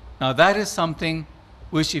 Now that is something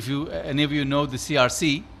which, if any of you know the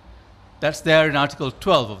CRC, that's there in Article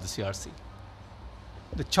 12 of the CRC.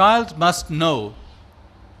 The child must know,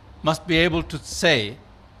 must be able to say,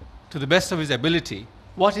 to the best of his ability,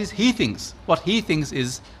 what he thinks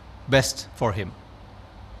is best for him.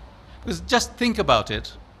 Because just think about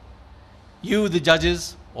it. You, the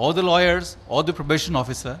judges, or the lawyers, or the probation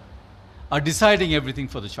officer, are deciding everything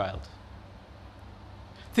for the child.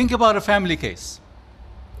 Think about a family case,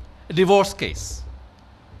 a divorce case,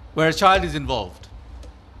 where a child is involved.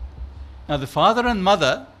 Now the father and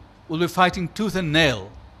mother will be fighting tooth and nail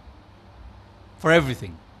for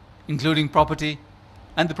everything, including property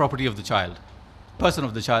and the property of the child, person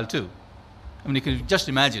of the child too. I mean, you can just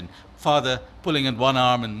imagine father pulling at one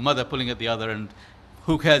arm and mother pulling at the other, and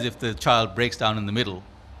who cares if the child breaks down in the middle?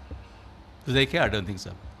 Do they care? I don't think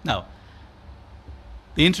so. Now,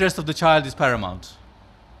 the interest of the child is paramount.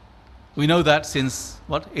 We know that since,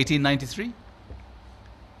 what, 1893?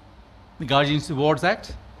 The Guardians and Wards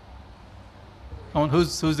Act? Come on,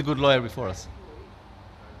 who's the good lawyer before us?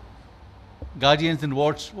 Guardians and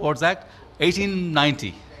Wards Act?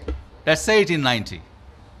 1890. Let's say 1890.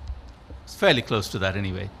 It's fairly close to that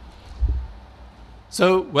anyway.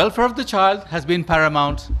 So, welfare of the child has been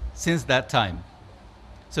paramount since that time.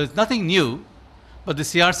 So it's nothing new, but the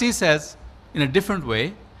CRC says, in a different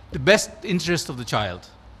way, the best interest of the child.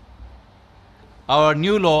 Our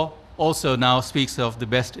new law also now speaks of the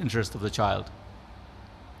best interest of the child.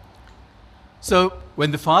 So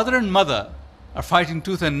when the father and mother are fighting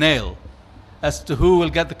tooth and nail as to who will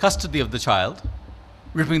get the custody of the child,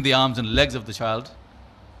 ripping the arms and legs of the child,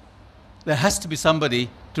 there has to be somebody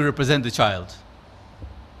to represent the child.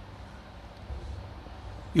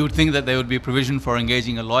 You would think that there would be provision for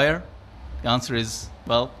engaging a lawyer. The answer is,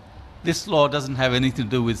 well, this law doesn't have anything to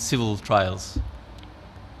do with civil trials.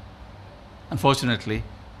 Unfortunately,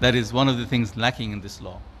 that is one of the things lacking in this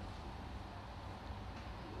law.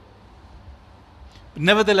 But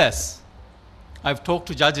nevertheless, I've talked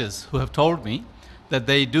to judges who have told me that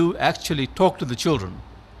they do actually talk to the children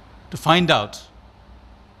to find out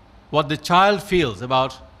what the child feels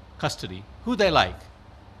about custody, who they like.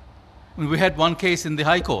 We had one case in the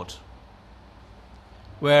High Court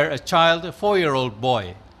where a child, a 4-year-old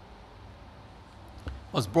boy,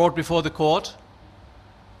 was brought before the court.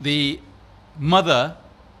 The mother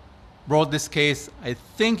brought this case, I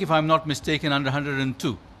think, if I'm not mistaken, under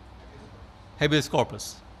 102, habeas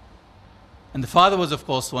corpus. And the father was, of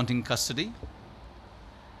course, wanting custody.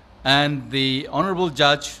 And the honorable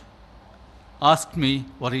judge asked me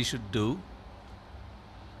what he should do.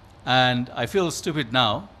 And I feel stupid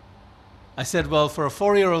now. I said, well, for a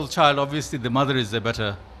 4-year-old child, obviously the mother is a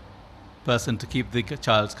better person to keep the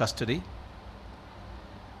child's custody.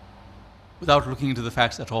 Without looking into the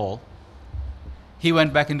facts at all, he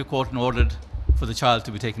went back into court and ordered for the child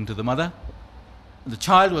to be taken to the mother. And the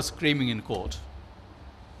child was screaming in court,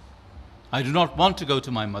 I do not want to go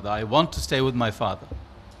to my mother. I want to stay with my father.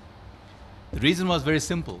 The reason was very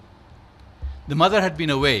simple. The mother had been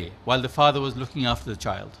away while the father was looking after the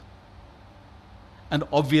child. And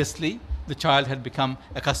obviously, the child had become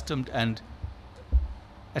accustomed and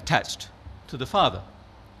attached to the father.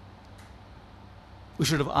 We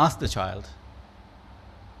should have asked the child,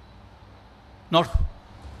 not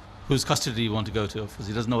whose custody do you want to go to, because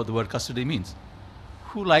he doesn't know what the word custody means.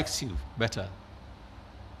 Who likes you better?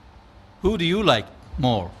 Who do you like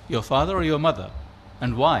more, your father or your mother?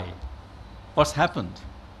 And why? What's happened?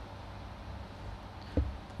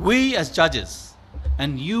 We as judges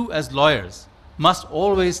and you as lawyers must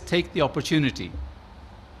always take the opportunity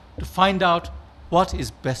to find out what is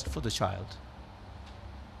best for the child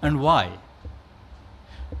and why.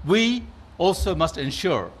 We also must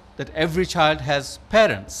ensure that every child has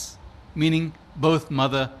parents, meaning both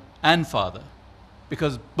mother and father,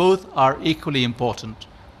 because both are equally important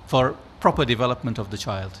for proper development of the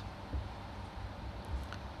child.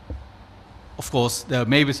 Of course, there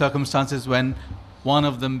may be circumstances when one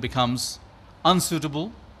of them becomes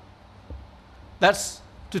unsuitable. That's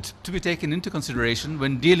to be taken into consideration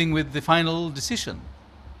when dealing with the final decision.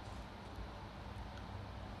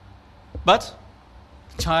 But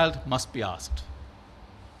the child must be asked.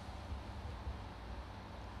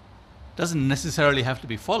 Doesn't necessarily have to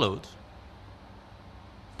be followed,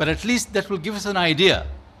 but at least that will give us an idea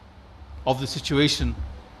of the situation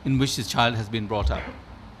in which the child has been brought up,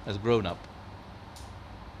 has grown up.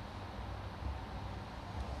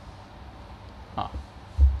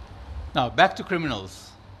 Now, back to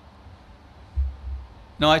criminals.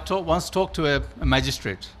 Now, I once talked to a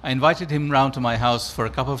magistrate. I invited him round to my house for a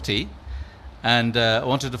cup of tea and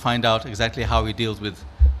wanted to find out exactly how he deals with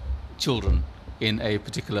children in a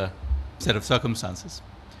particular set of circumstances.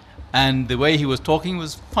 And the way he was talking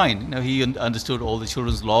was fine. You know, he understood all the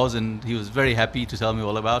children's laws and he was very happy to tell me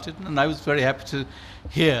all about it. And I was very happy to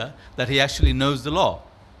hear that he actually knows the law.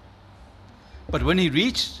 But when he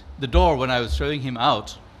reached the door, when I was showing him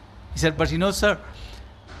out, he said, but you know, sir,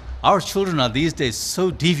 our children are these days so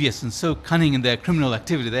devious and so cunning in their criminal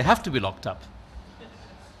activity, they have to be locked up.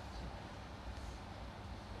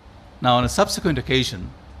 Now, on a subsequent occasion,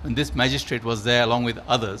 when this magistrate was there along with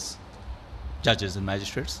others, judges and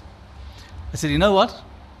magistrates, I said, you know what?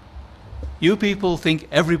 You people think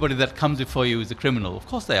everybody that comes before you is a criminal. Of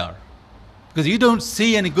course they are. Because you don't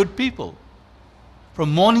see any good people.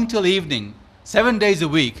 From morning till evening, 7 days a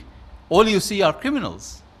week, all you see are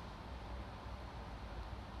criminals.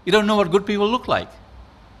 You don't know what good people look like.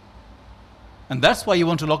 And that's why you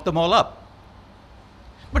want to lock them all up.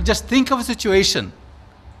 But just think of a situation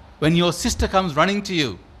when your sister comes running to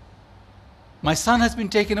you. My son has been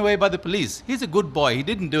taken away by the police. He's a good boy. He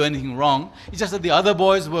didn't do anything wrong. It's just that the other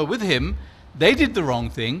boys were with him. They did the wrong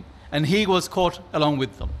thing, and he was caught along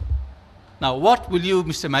with them. Now, what will you,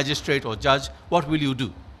 Mr. Magistrate or Judge, what will you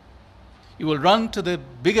do? You will run to the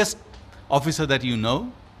biggest officer that you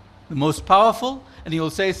know, the most powerful, and you will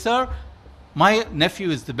say, sir, my nephew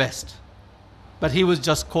is the best, but he was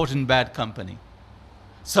just caught in bad company.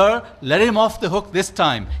 Sir, let him off the hook this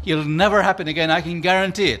time. It'll never happen again, I can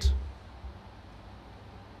guarantee it.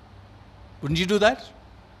 Wouldn't you do that?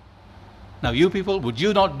 Now, you people, would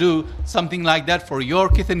you not do something like that for your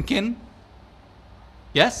kith and kin?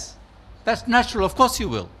 Yes? That's natural, of course you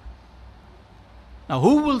will. Now,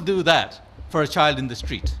 who will do that for a child in the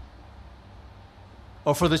street?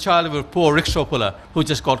 Or for the child of a poor rickshaw puller who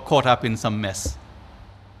just got caught up in some mess?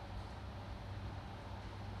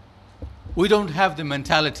 We don't have the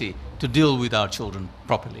mentality to deal with our children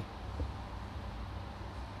properly.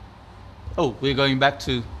 Oh, we're going back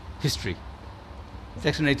to history.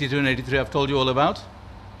 Section 82 and 83 I've told you all about.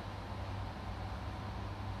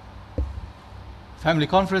 Family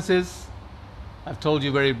conferences, I've told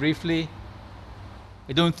you very briefly.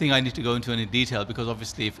 I don't think I need to go into any detail because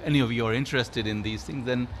obviously if any of you are interested in these things,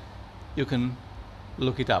 then you can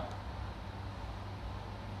look it up.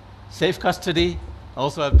 Safe custody,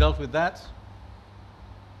 also I've dealt with that.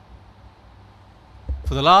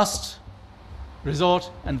 For the last resort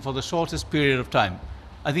and for the shortest period of time.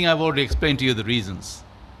 I think I've already explained to you the reasons.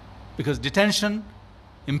 Because detention,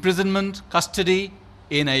 imprisonment, custody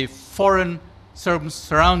in a foreign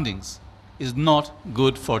surroundings is not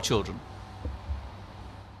good for children.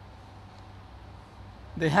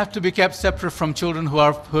 They have to be kept separate from children who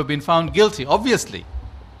have been found guilty, obviously.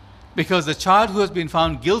 Because the child who has been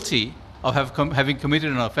found guilty of having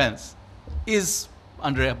committed an offense is,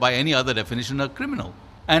 by any other definition, a criminal.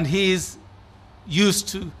 And he is used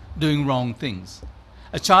to doing wrong things.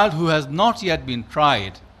 A child who has not yet been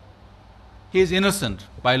tried, he is innocent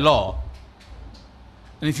by law.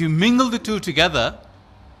 And if you mingle the two together,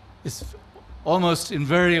 it's almost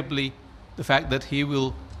invariably the fact that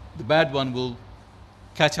the bad one will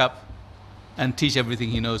catch up and teach everything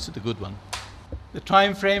he knows to the good one. The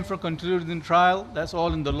time frame for concluding the trial, that's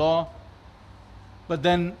all in the law. But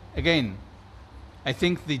then, again, I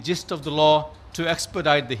think the gist of the law to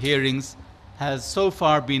expedite the hearings has so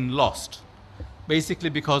far been lost. Basically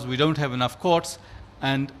because we don't have enough courts,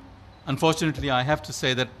 and unfortunately I have to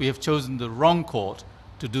say that we have chosen the wrong court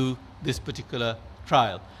to do this particular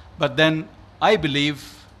trial. But then I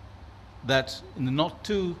believe that in the not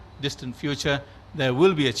too distant future there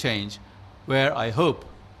will be a change where I hope,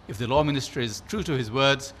 if the Law Minister is true to his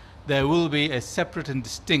words, there will be a separate and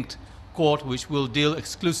distinct court which will deal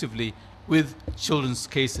exclusively with children's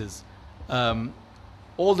cases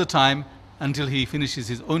all the time, until he finishes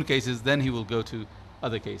his own cases, then he will go to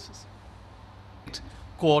other cases.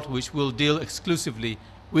 Court which will deal exclusively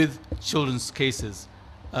with children's cases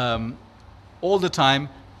all the time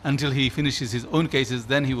until he finishes his own cases,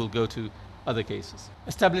 then he will go to other cases.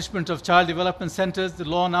 Establishment of child development centers. The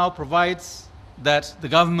law now provides that the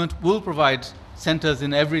government will provide centers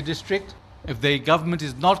in every district. If the government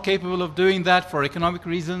is not capable of doing that for economic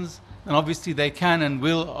reasons, then obviously they can and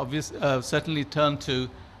will certainly turn to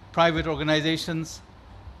private organizations.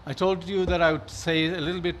 I told you that I would say a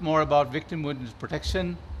little bit more about victim witness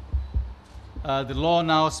protection. The law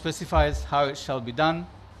now specifies how it shall be done.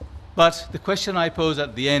 But the question I pose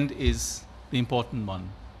at the end is the important one.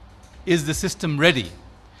 Is the system ready?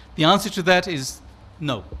 The answer to that is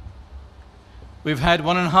no. We've had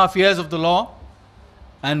 1.5 years of the law,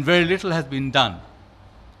 and very little has been done.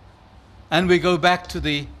 And we go back to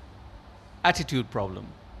the attitude problem.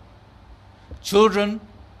 Children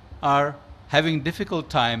are having difficult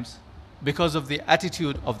times because of the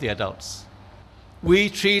attitude of the adults. We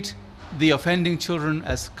treat the offending children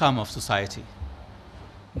as scum of society.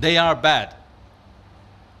 They are bad.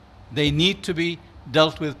 They need to be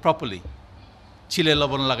dealt with properly. Chile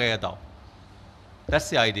labon lagaya dao.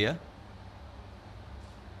 That's the idea.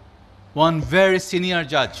 One very senior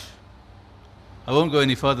judge, I won't go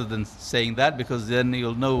any further than saying that because then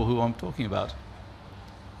you'll know who I'm talking about,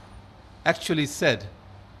 actually said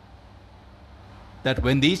that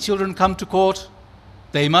when these children come to court,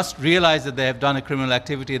 they must realize that they have done a criminal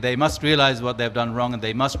activity, they must realize what they have done wrong, and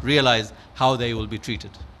they must realize how they will be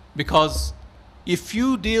treated. Because if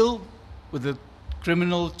you deal with a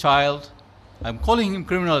criminal child, I'm calling him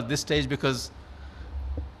criminal at this stage because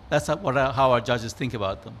that's how our judges think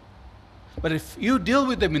about them. But if you deal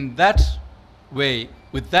with them in that way,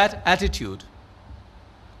 with that attitude,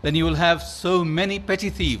 then you will have so many petty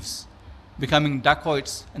thieves becoming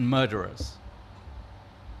dacoits and murderers.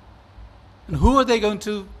 And who are they going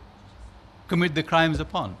to commit the crimes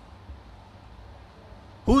upon?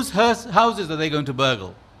 Whose houses are they going to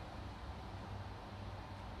burgle?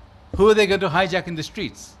 Who are they going to hijack in the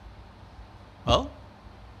streets? Well,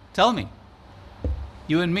 tell me.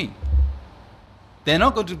 You and me. They're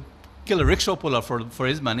not going to kill a rickshaw puller for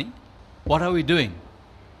his money. What are we doing?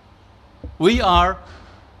 We are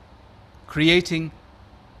creating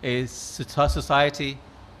a society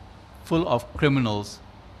full of criminals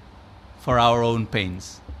for our own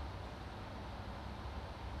pains.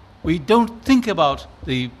 We don't think about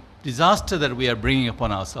the disaster that we are bringing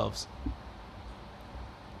upon ourselves.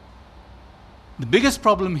 The biggest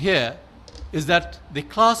problem here is that the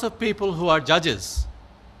class of people who are judges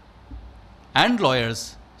and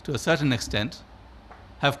lawyers, to a certain extent,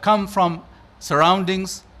 have come from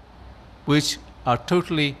surroundings which are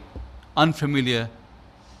totally unfamiliar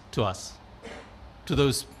to us, to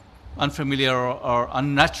those unfamiliar or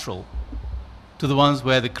unnatural, to the ones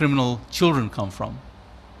where the criminal children come from.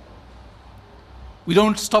 We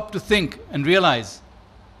don't stop to think and realize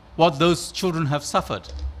what those children have suffered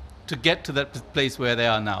to get to that place where they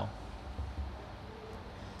are now.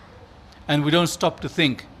 And we don't stop to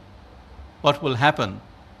think what will happen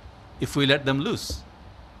if we let them loose,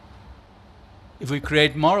 if we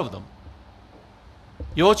create more of them.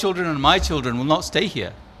 Your children and my children will not stay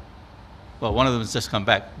here. Well, one of them has just come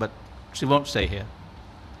back, but she won't stay here.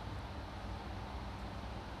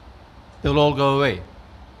 They'll all go away.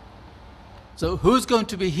 So who's going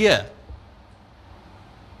to be here?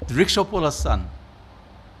 The rickshaw puller's son,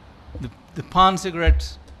 the pan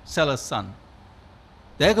cigarette seller's son.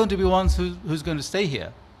 They're going to be ones who's going to stay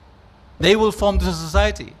here. They will form the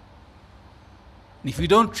society. And if you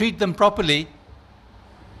don't treat them properly,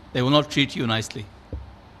 they will not treat you nicely.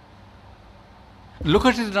 Look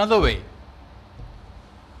at it another way.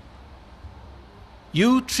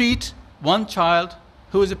 You treat one child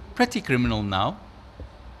who is a petty criminal now,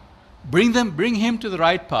 bring him to the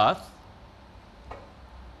right path,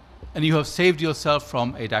 and you have saved yourself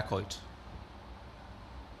from a dacoit.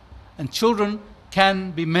 And children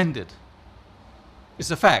can be mended.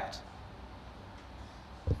 It's a fact.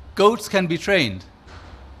 Goats can be trained.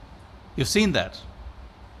 You've seen that.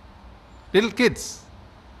 Little kids,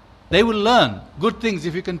 they will learn good things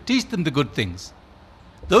if you can teach them the good things.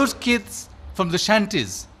 Those kids from the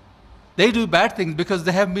shanties, they do bad things because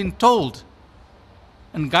they have been told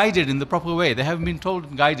and guided in the proper way. They haven't been told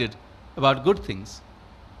and guided about good things.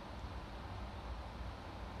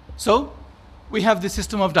 So, we have this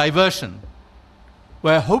system of diversion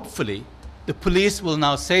where hopefully the police will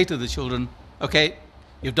now say to the children, okay,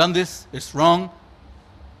 you've done this, it's wrong,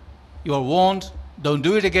 you are warned, don't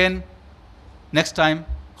do it again, next time,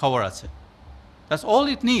 khabar ache. That's all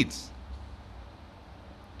it needs.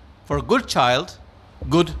 For a good child,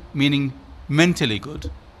 good meaning mentally good,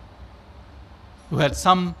 who had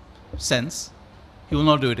some sense, he will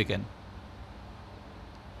not do it again.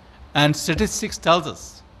 And statistics tells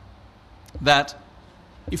us that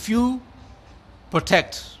if you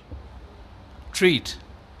protect, treat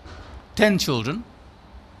 10 children,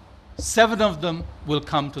 7 of them will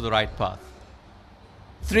come to the right path.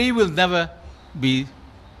 3 will never be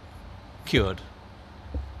cured.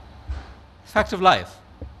 Fact of life.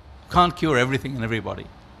 You can't cure everything and everybody.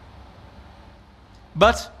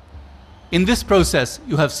 But in this process,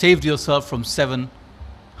 you have saved yourself from 7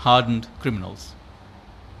 hardened criminals.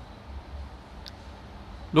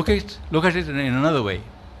 Look at it in another way.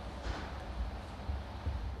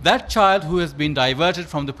 That child who has been diverted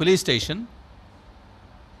from the police station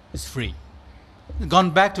is free.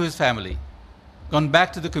 Gone back to his family, gone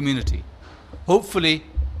back to the community, hopefully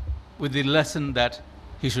with the lesson that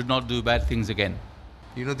he should not do bad things again.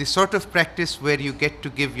 You know, the sort of practice where you get to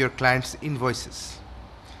give your clients invoices.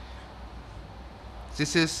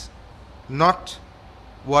 This is not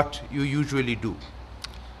what you usually do.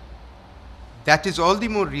 That is all the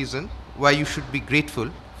more reason why you should be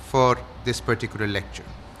grateful for this particular lecture,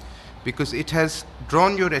 because it has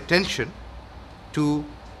drawn your attention to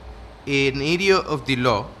an area of the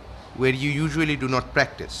law where you usually do not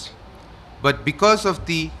practice. But because of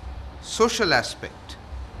the social aspect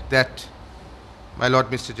that my Lord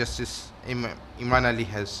Mr. Justice Imman Ali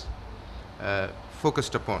has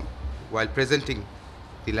focused upon while presenting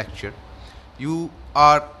the lecture, you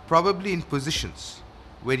are probably in positions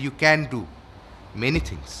where you can do many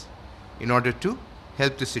things in order to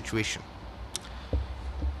help the situation.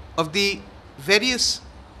 Of the various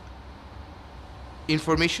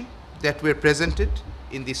information that were presented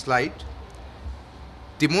in the slide,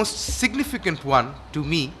 The most significant one to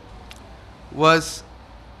me was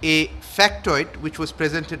a factoid which was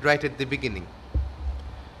presented right at the beginning,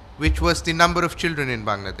 which was the number of children in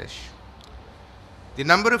Bangladesh. The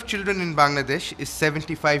number of children in Bangladesh is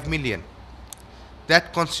 75 million.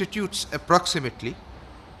 That constitutes approximately,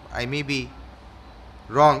 I may be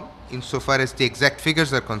wrong insofar as the exact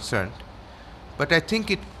figures are concerned, but I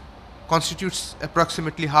think it constitutes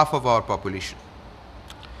approximately half of our population.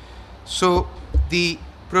 So the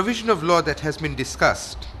provision of law that has been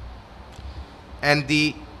discussed and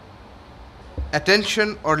the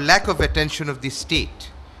attention or lack of attention of the state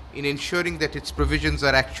in ensuring that its provisions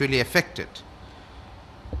are actually effected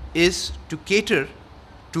is to cater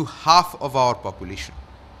to half of our population.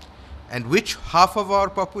 And which half of our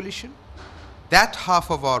population? That half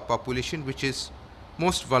of our population which is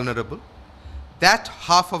most vulnerable, that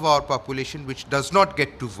half of our population which does not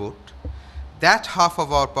get to vote, that half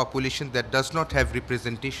of our population that does not have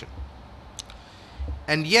representation.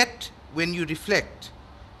 And yet, when you reflect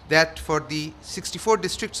that for the 64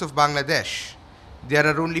 districts of Bangladesh, there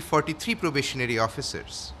are only 43 probationary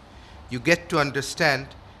officers, you get to understand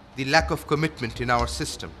the lack of commitment in our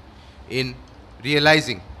system in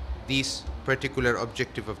realizing these particular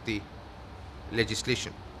objective of the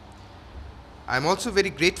legislation. I'm also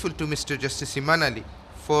very grateful to Mr. Justice Imman Ali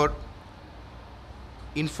for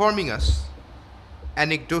informing us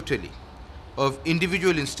anecdotally of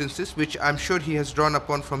individual instances which I'm sure he has drawn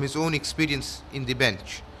upon from his own experience in the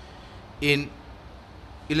bench in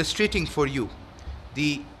illustrating for you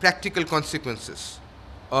the practical consequences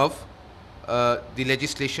of the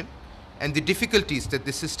legislation and the difficulties that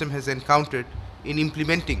the system has encountered in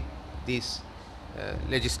implementing this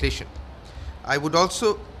legislation. I would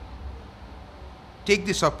also take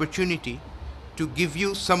this opportunity to give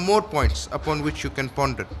you some more points upon which you can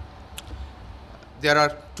ponder. There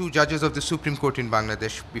are two judges of the Supreme Court in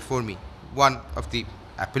Bangladesh before me, one of the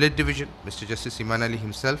Appellate Division, Mr. Justice Imman Ali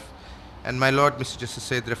himself, and my Lord, Mr. Justice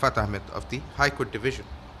Syed Rafat Ahmed of the High Court Division.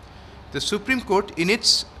 The Supreme Court, in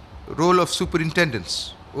its role of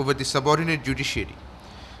superintendence over the subordinate judiciary,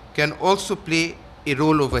 can also play a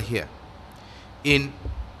role over here in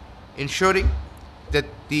ensuring that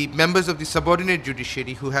the members of the subordinate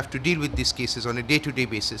judiciary who have to deal with these cases on a day-to-day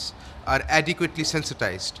basis are adequately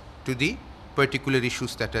sensitized to the particular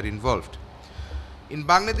issues that are involved. In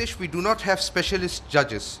Bangladesh, we do not have specialist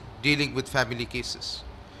judges dealing with family cases.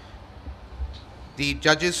 The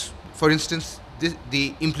judges, for instance,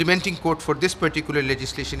 the implementing court for this particular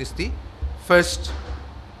legislation is the first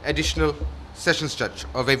additional sessions judge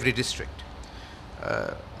of every district.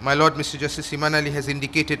 My Lord, Mr. Justice Imman Ali has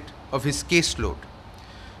indicated of his caseload.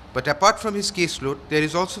 But apart from his caseload, there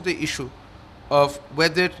is also the issue of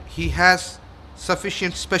whether he has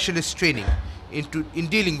sufficient specialist training in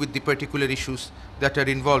dealing with the particular issues that are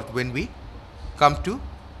involved when we come to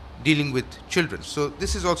dealing with children. So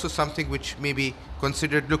this is also something which may be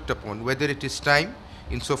considered, looked upon, whether it is time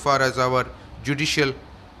insofar as our judicial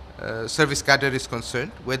service cadre is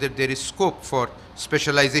concerned, whether there is scope for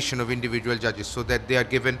specialization of individual judges so that they are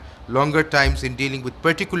given longer times in dealing with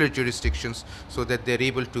particular jurisdictions so that they are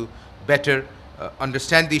able to better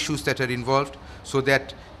understand the issues that are involved, so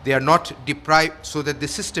that they are not deprived, so that the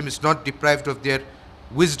system is not deprived of their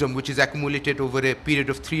wisdom which is accumulated over a period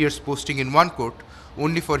of 3 years posting in one court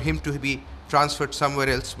only for him to be transferred somewhere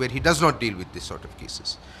else where he does not deal with this sort of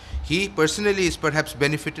cases. He personally is perhaps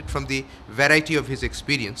benefited from the variety of his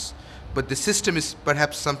experience, but the system is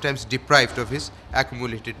perhaps sometimes deprived of his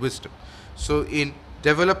accumulated wisdom. So in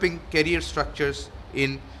developing career structures,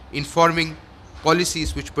 in informing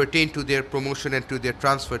policies which pertain to their promotion and to their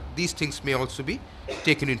transfer, these things may also be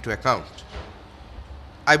taken into account.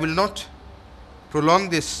 I will not prolong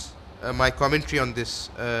this, my commentary on this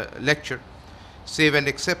lecture, save and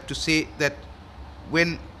except to say that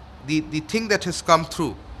when the thing that has come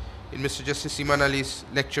through in Mr. Justice Imman Ali's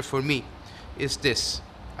lecture for me is this.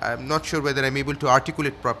 I'm not sure whether I'm able to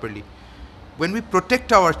articulate properly. When we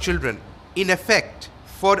protect our children, in effect,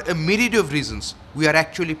 for a myriad of reasons, we are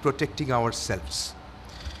actually protecting ourselves.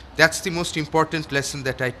 That's the most important lesson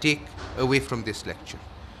that I take away from this lecture.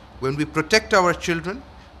 When we protect our children,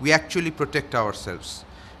 we actually protect ourselves.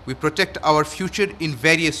 We protect our future in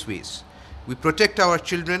various ways. We protect our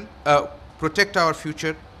children, protect our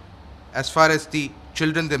future as far as the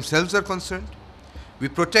children themselves are concerned. We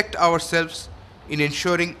protect ourselves in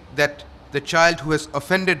ensuring that the child who has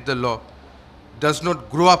offended the law does not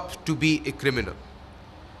grow up to be a criminal.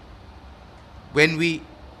 When we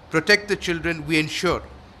protect the children, we ensure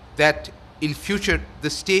that in future the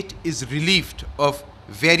state is relieved of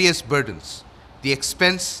various burdens, the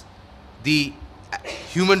expense, the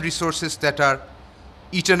human resources that are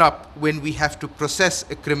eaten up when we have to process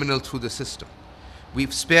a criminal through the system. We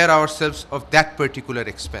spare ourselves of that particular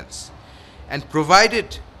expense. And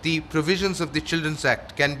provided the provisions of the Children's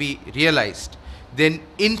Act can be realized, then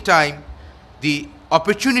in time the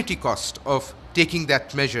opportunity cost of taking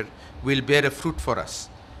that measure will bear a fruit for us.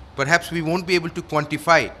 Perhaps we won't be able to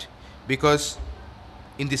quantify it, because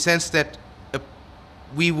in the sense that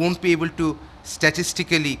we won't be able to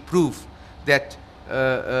statistically prove that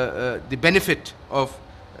the benefit of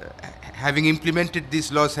having implemented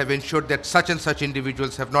these laws have ensured that such and such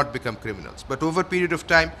individuals have not become criminals. But over a period of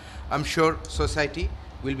time, I'm sure society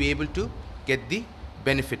will be able to get the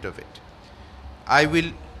benefit of it. I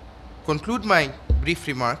will conclude my brief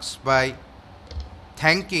remarks by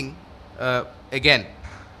thanking again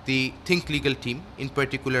the Think Legal team, in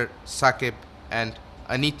particular Saqib and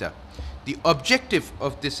Anita. The objective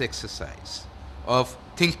of this exercise of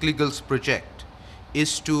Think Legal's project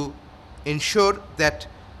is to ensure that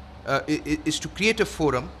is to create a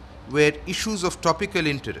forum where issues of topical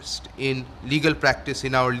interest in legal practice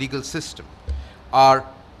in our legal system are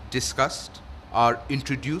discussed, are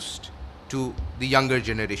introduced to the younger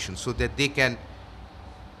generation, so that they can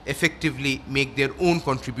effectively make their own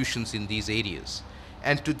contributions in these areas.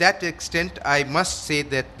 And to that extent, I must say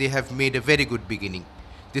that they have made a very good beginning.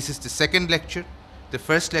 This is the second lecture. The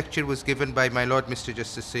first lecture was given by my Lord Mr.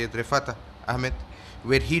 Justice Syed Refat Ahmed,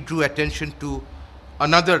 where he drew attention to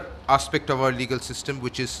another aspect of our legal system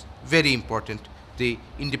which is very important, the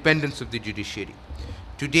independence of the judiciary.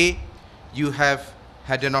 Today, you have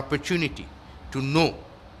had an opportunity to know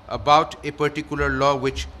about a particular law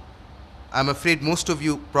which I'm afraid most of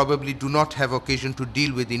you probably do not have occasion to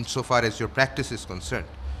deal with insofar as your practice is concerned,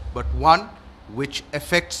 but one which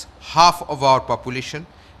affects half of our population,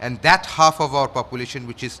 and that half of our population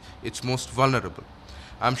which is its most vulnerable.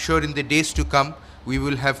 I'm sure in the days to come we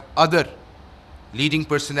will have other leading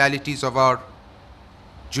personalities of our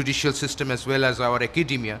judicial system as well as our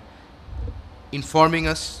academia informing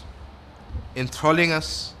us, enthralling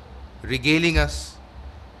us, regaling us,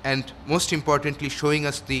 and most importantly showing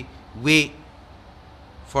us the way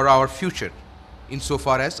for our future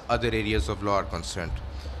insofar as other areas of law are concerned.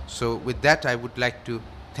 So with that, I would like to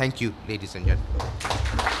thank you, ladies and gentlemen.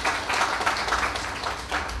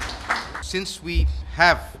 Since we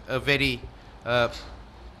have a very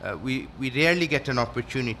we rarely get an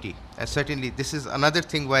opportunity, and certainly this is another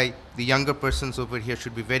thing why the younger persons over here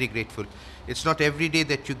should be very grateful. It's not every day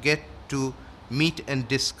that you get to meet and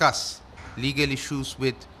discuss legal issues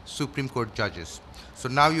with Supreme Court judges. So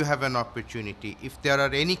now you have an opportunity. If there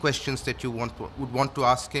are any questions that you would want to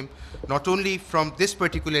ask him, not only from this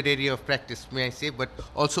particular area of practice, may I say, but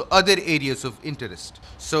also other areas of interest.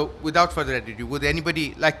 So without further ado, would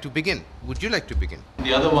anybody like to begin? Would you like to begin?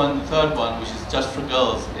 The other one, the third one, which is just for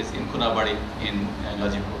girls, is in Kunabari in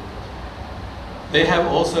Gazipur. They have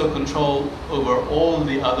also control over all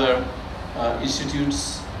the other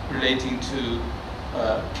institutes relating to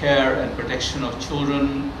care and protection of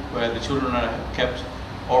children, where the children are kept,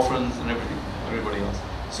 orphans and everybody else.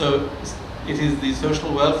 So it is the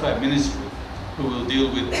Social Welfare Ministry who will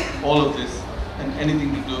deal with all of this and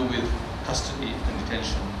anything to do with custody and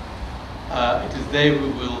detention. It is they who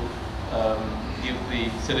will give the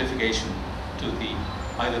certification to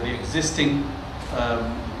either the existing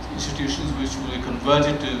institutions which will be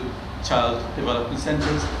converted to child development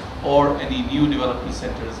centers, or any new development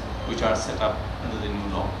centers which are set up under the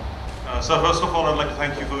new law. So first of all, I'd like to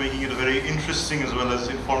thank you for making it a very interesting as well as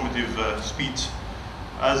informative speech.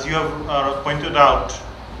 As you have pointed out,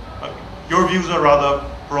 your views are rather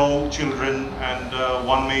pro-children, and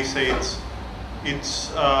one may say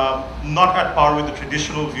it's not at par with the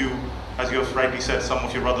traditional view. As you have rightly said, some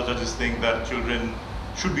of your brother judges think that children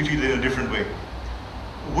should be treated in a different way.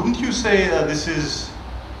 Wouldn't you say this is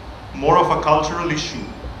more of a cultural issue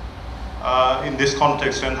in this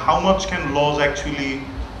context, and how much can laws actually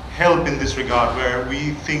help in this regard, where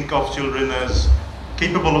we think of children as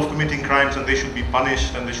capable of committing crimes and they should be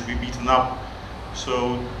punished and they should be beaten up?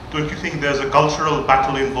 So don't you think there's a cultural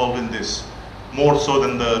battle involved in this, more so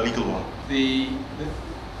than the legal one?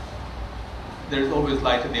 There's always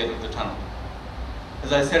light at the end of the tunnel.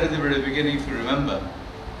 As I said at the very beginning, if you remember,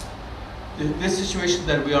 this situation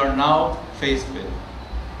that we are now faced with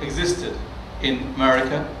existed in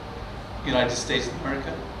America, United States of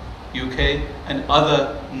America, UK, and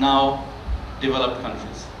other now developed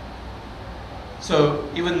countries. So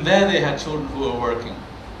even there they had children who were working.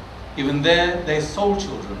 Even there they sold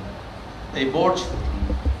children, they bought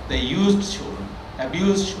children, they used children,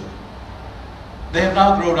 abused children. They have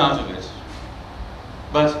now grown out of it,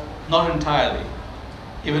 but not entirely.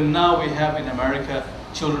 Even now we have in America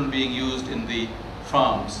children being used in the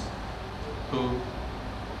farms who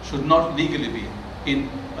should not legally be in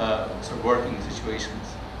sort of working situations.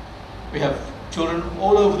 We have children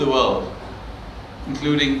all over the world,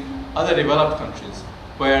 including other developed countries,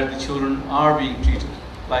 where the children are being treated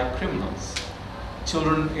like criminals.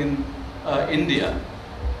 Children in India,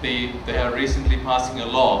 they are recently passing a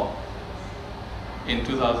law in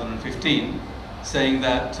 2015 saying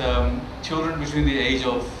that children between the age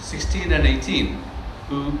of 16 and 18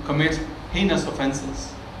 who commit heinous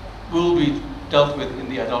offenses will be dealt with in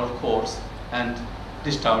the adult courts and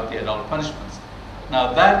dished out the adult punishments.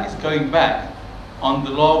 Now that is going back on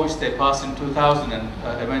the law which they passed in 2000 and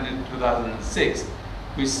amended in 2006,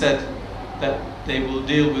 which said that they will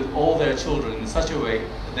deal with all their children in such a way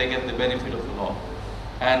that they get the benefit of the law.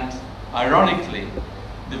 And ironically,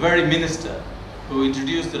 the very minister who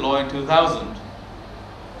introduced the law in 2000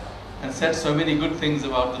 and said so many good things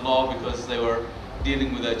about the law because they were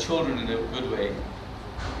dealing with their children in a good way,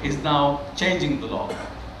 is now changing the law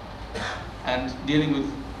and dealing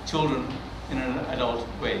with children in an adult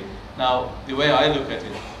way. Now, the way I look at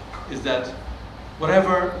it is that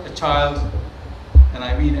whatever a child, and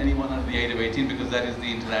I mean anyone under the age of 18 because that is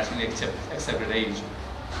the internationally accepted age,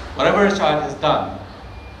 whatever a child has done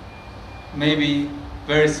may be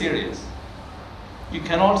very serious. You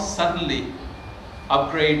cannot suddenly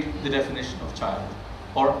upgrade the definition of child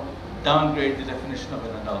or downgrade the definition of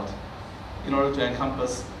an adult in order to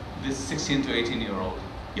encompass this 16 to 18-year-old.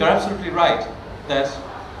 You're absolutely right that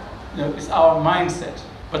it's our mindset,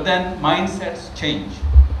 but then mindsets change.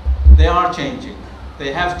 They are changing.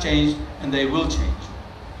 They have changed and they will change.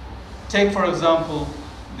 Take, for example,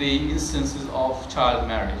 the instances of child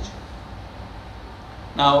marriage.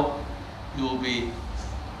 Now, you will be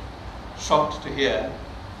shocked to hear,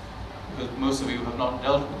 because most of you have not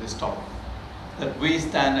dealt with this topic, that we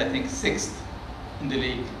stand, I think, 6th in the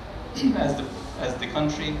league as the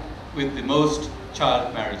country with the most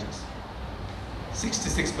child marriages.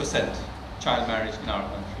 66% child marriage in our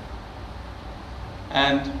country.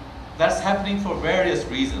 And that's happening for various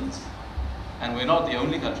reasons. And we're not the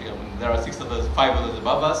only country. I mean, there are 5 others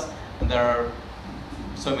above us, and there are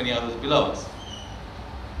so many others below us.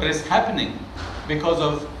 But it's happening because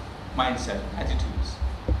of mindset, attitudes.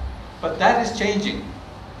 But that is changing.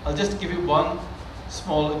 I'll just give you one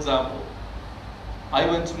small example. I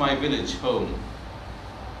went to my village home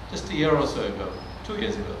just a year or so ago, 2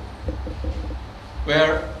 years ago,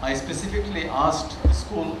 where I specifically asked the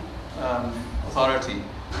school authority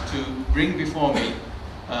to bring before me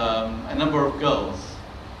a number of girls,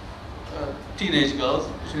 teenage girls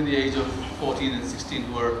between the age of 14 and 16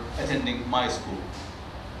 who were attending my school.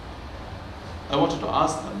 I wanted to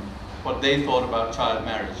ask them what they thought about child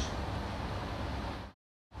marriage.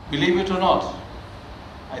 Believe it or not,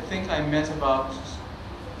 I think I met about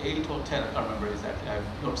 8 or 10, I can't remember exactly,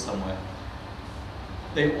 I've noted somewhere.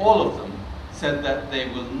 All of them said that they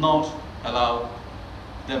will not allow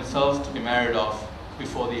themselves to be married off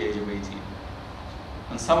before the age of 18.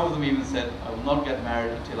 And some of them even said, I will not get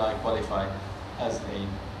married until I qualify as a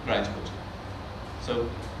graduate. So,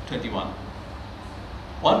 21.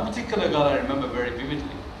 One particular girl I remember very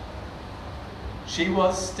vividly. She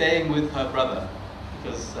was staying with her brother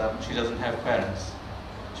because she doesn't have parents.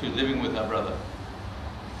 She was living with her brother.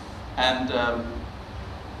 And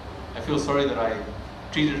I feel sorry that I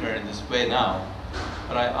treated her in this way now,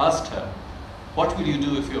 but I asked her, what will you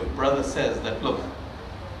do if your brother says that, look,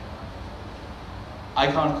 I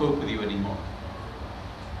can't cope with you anymore.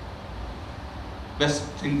 Best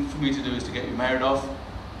thing for me to do is to get you married off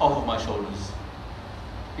of my shoulders.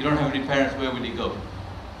 You don't have any parents, where will you go?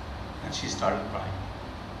 And she started crying.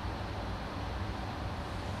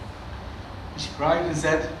 She cried and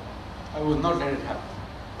said, I will not let it happen.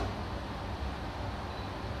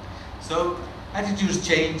 So attitudes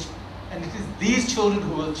change, and it is these children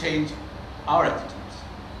who will change our attitudes.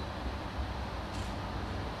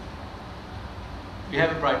 We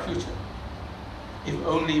have a bright future, if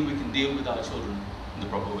only we can deal with our children in the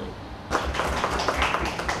proper way.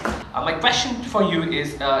 My question for you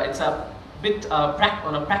is, it's a bit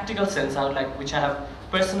on a practical sense, which I have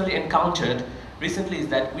personally encountered recently, is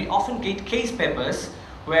that we often get case papers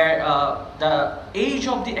where the age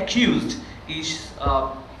of the accused is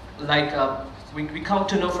we come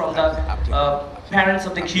to know from the parents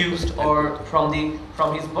of the accused or from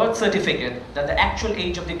his birth certificate that the actual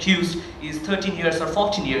age of the accused is 13 years or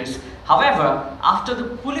 14 years. However, after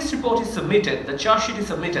the police report is submitted, the charge sheet is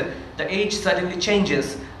submitted, the age suddenly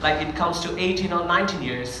changes, like it comes to 18 or 19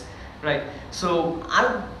 years, right? So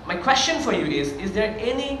my question for you is there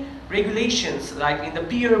any regulations like in the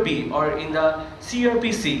PRB or in the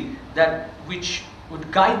CRPC which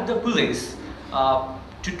would guide the police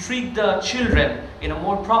to treat the children in a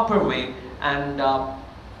more proper way, and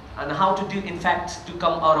how to do, in fact, to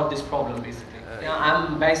come out of this problem, basically. Yeah,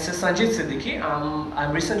 I'm Barrister Sanjit Siddiqui.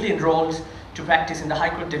 I'm recently enrolled to practice in the High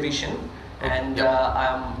Court Division, and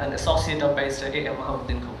I'm an associate of Barrister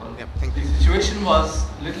Imman. Yep, thank you. The situation was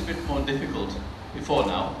a little bit more difficult before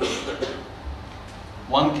now.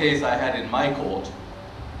 One case I had in my court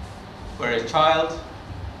where a child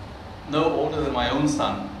no older than my own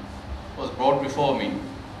son was brought before me,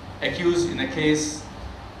 accused in a case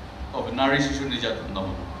of Nari Shishu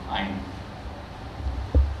Nijatundam Ain.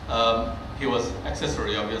 He was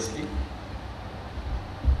accessory, obviously,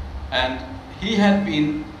 and he had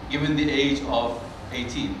been given the age of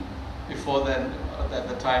 18. Before then, at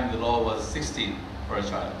the time, the law was 16 for a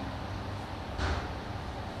child.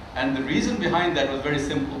 And the reason behind that was very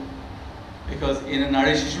simple, because in a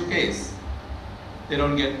Nari Shishu case, they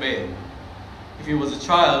don't get bail. If he was a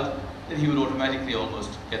child, then he would automatically almost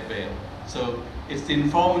get bail. So it's the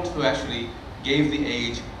informant who actually gave the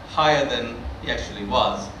age higher than he actually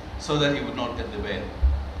was, so that he would not get the bail.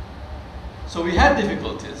 So we had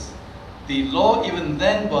difficulties. The law even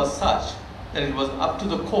then was such that it was up to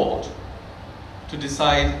the court to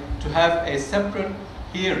decide to have a separate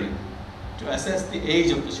hearing to assess the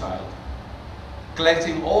age of the child,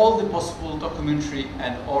 collecting all the possible documentary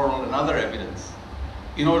and oral and other evidence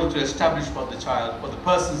in order to establish what the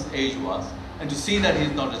person's age was, and to see that he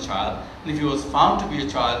is not a child, and if he was found to be a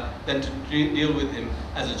child, then to deal with him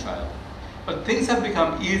as a child. But things have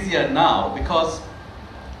become easier now because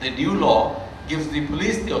the new law gives the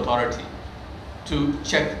police the authority to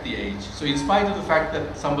check the age. So in spite of the fact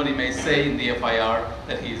that somebody may say in the FIR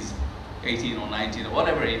that he's 18 or 19 or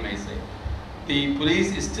whatever he may say, the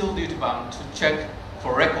police is still duty bound to check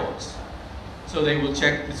for records. So they will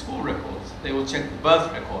check the school records, they will check the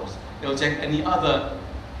birth records, they will check any other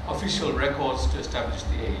official records to establish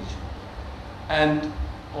the age. And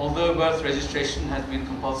although birth registration has been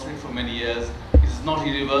compulsory for many years, it is not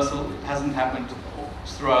universal, it hasn't happened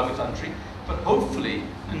throughout the country, but hopefully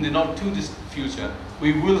in the not too distant future,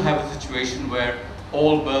 we will have a situation where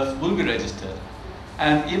all births will be registered.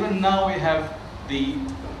 And even now we have the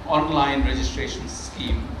online registration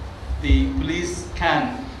scheme. The police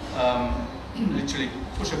can literally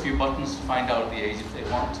push a few buttons to find out the age if they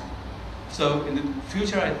want. So in the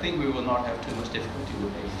future, I think we will not have too much difficulty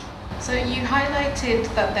with age. So you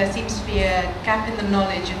highlighted that there seems to be a gap in the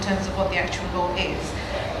knowledge in terms of what the actual law is.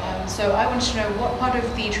 So I want to know what part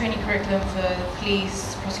of the training curriculum for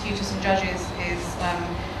police, prosecutors and judges is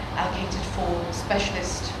allocated for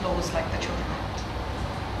specialist laws like the Children Act?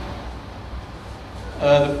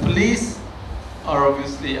 The police are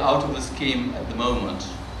obviously out of the scheme at the moment.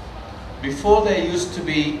 Before, there used to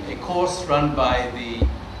be a course run by the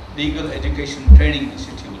Legal Education Training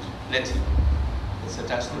Institute, LETI, it's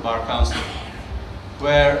attached to the Bar Council,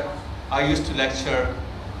 where I used to lecture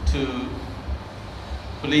to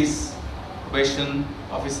police, probation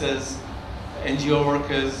officers, NGO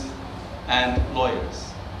workers, and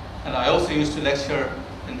lawyers. And I also used to lecture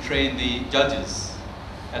and train the judges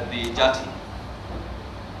at the Jati.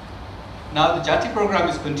 Now the Jati program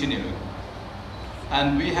is continuing,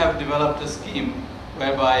 and we have developed a scheme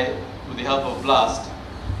whereby, with the help of BLAST,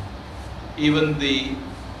 even the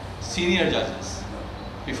senior judges,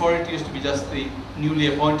 before it used to be just the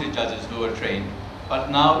newly appointed judges who were trained, but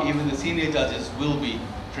now even the senior judges will be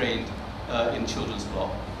trained in children's law.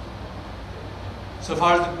 So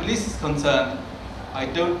far as the police is concerned, I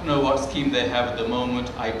don't know what scheme they have at the moment.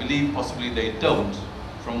 I believe possibly they don't,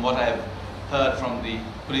 from what I have heard from the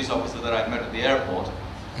police officer that I met at the airport.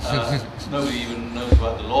 Nobody even knows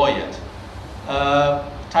about the law yet.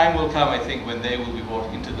 Time will come, I think, when they will be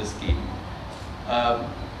brought into the scheme.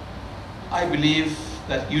 I believe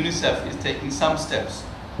that UNICEF is taking some steps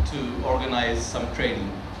to organize some training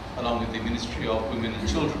along with the Ministry of Women and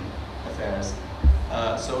Children Affairs.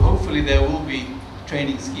 So hopefully there will be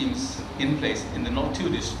training schemes in place in the not too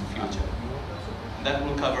distant future. That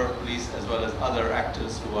will cover police as well as other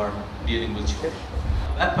actors who are dealing with children.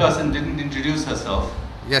 That person didn't introduce herself.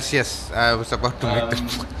 Yes, I was about to make that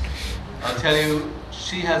point. I'll tell you,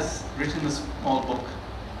 she has written a small book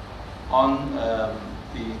on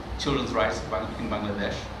the children's rights in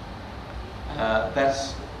Bangladesh.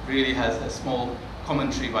 That really has a small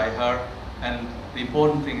commentary by her, and the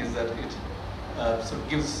important thing is that it sort of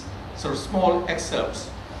gives sort of small excerpts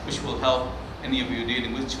which will help any of you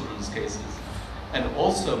dealing with children's cases. And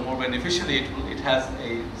also, more beneficially, it has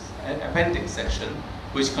an appendix section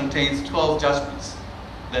which contains 12 judgments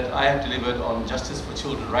that I have delivered on justice for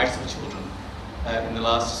children, rights of children in the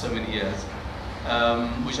last so many years,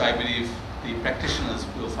 which I believe the practitioners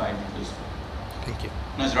will find useful. Thank you.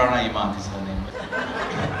 Najrana Imman is her name.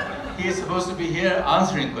 He is supposed to be here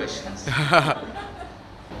answering questions.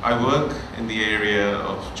 I work in the area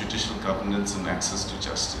of judicial governance and access to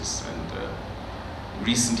justice, and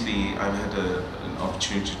recently I've had an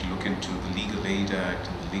opportunity to look into the Legal Aid Act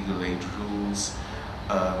and the Legal Aid rules,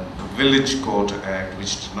 the Village Court Act,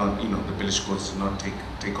 which did not, the village courts did not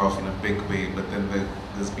take off in a big way, but then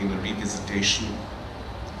there's been a revisitation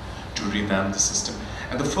to revamp the system.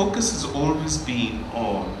 And the focus has always been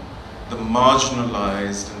on the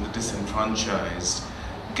marginalized and the disenfranchised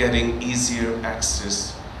getting easier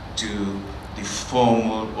access to the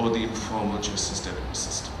formal or the informal justice delivery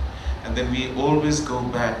system. And then we always go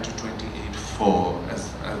back to 28(4),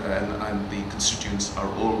 and the constituents are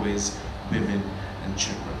always women and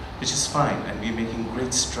children, which is fine, and we're making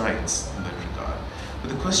great strides in that regard. But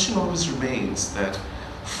the question always remains that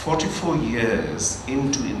 44 years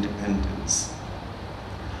into independence,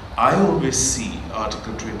 I always see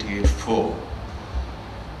Article 28(4),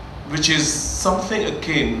 which is something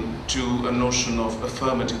akin to a notion of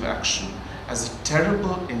affirmative action, as a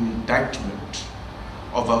terrible indictment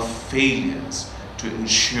of our failures to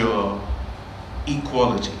ensure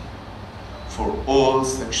equality for all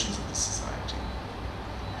sections of the society.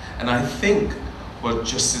 And I think what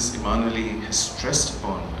Justice Imman has stressed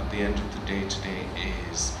upon at the end of the day today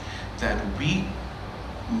is that we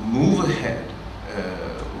move ahead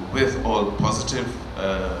with all positive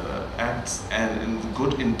acts and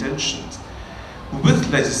good intentions,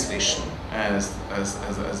 with legislation as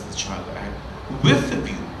the Child Act, with the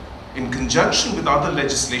view, in conjunction with other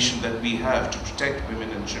legislation that we have to protect women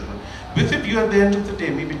and children, with the view at the end of the day,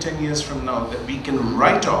 maybe 10 years from now, that we can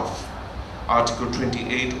write off Article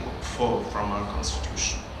 28(4) from our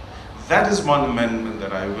Constitution. That is one amendment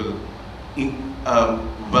that I will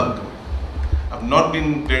welcome. I've not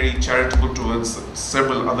been very charitable towards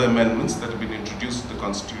several other amendments that have been introduced to the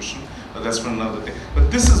Constitution, but that's for another day. But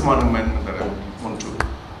this is one amendment that I would want to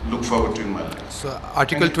look forward to in my life. So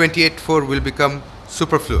Article 28(4) will become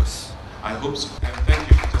superfluous. I hope so. And thank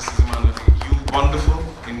you, Justice Imman. You wonderful,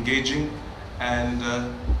 engaging, and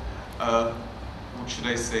what should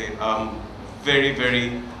I say? Very,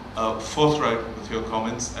 very forthright with your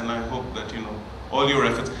comments. And I hope that all your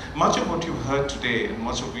efforts. Much of what you've heard today, and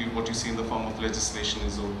much of what you see in the form of legislation,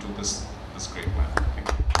 is owed to this great man. Thank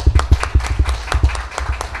you.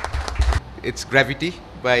 It's gravity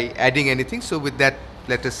by adding anything. So with that,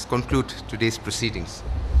 let us conclude today's proceedings.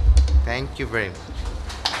 Thank you very much.